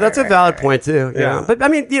 That's a valid point, too. Yeah. But, I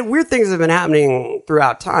mean, weird things have been happening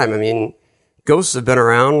throughout time. I mean, ghosts have been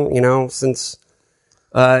around, since...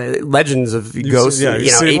 legends of ghosts,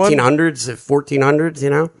 1800s,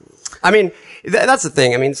 1400s, I mean, that's the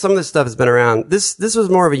thing. I mean, some of this stuff has been around. This was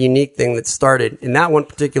more of a unique thing that started in that one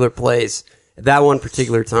particular place at that one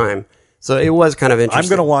particular time. So it was kind of interesting. I'm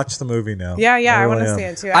going to watch the movie now. Yeah, I want to see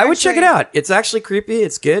it too. I would check it out. It's actually creepy.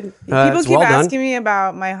 It's good. People keep asking me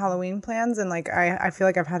about my Halloween plans, and like I feel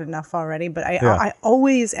like I've had enough already. But I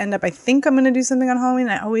always end up. I think I'm going to do something on Halloween.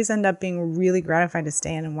 And I always end up being really gratified to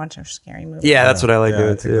stay in and watch a scary movie. Yeah, that's what I like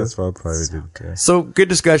doing too. That's what I'll probably do too. So good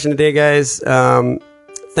discussion today, guys.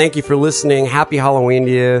 Thank you for listening. Happy Halloween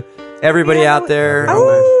to you, everybody out there.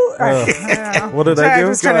 What did I do? I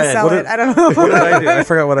was trying to sell it. I don't know. What did I do? I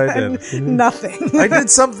forgot what I did. Nothing. I did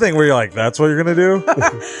something where you're like, "That's what you're gonna do."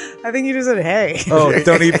 I think you just said, "Hey." Oh,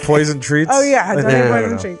 don't eat poison treats. Oh yeah, don't eat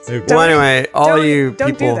poison treats. Well, anyway, all you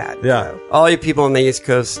don't people, do that. Yeah, all you people on the East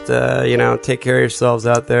Coast, take care of yourselves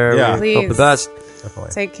out there. Yeah, we hope the best.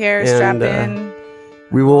 Definitely. Take care. Strap in.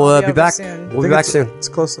 We will be back. Soon. We'll be back soon. It's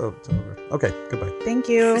close to over. Okay, goodbye. Thank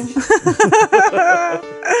you.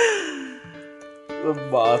 The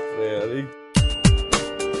Mothman.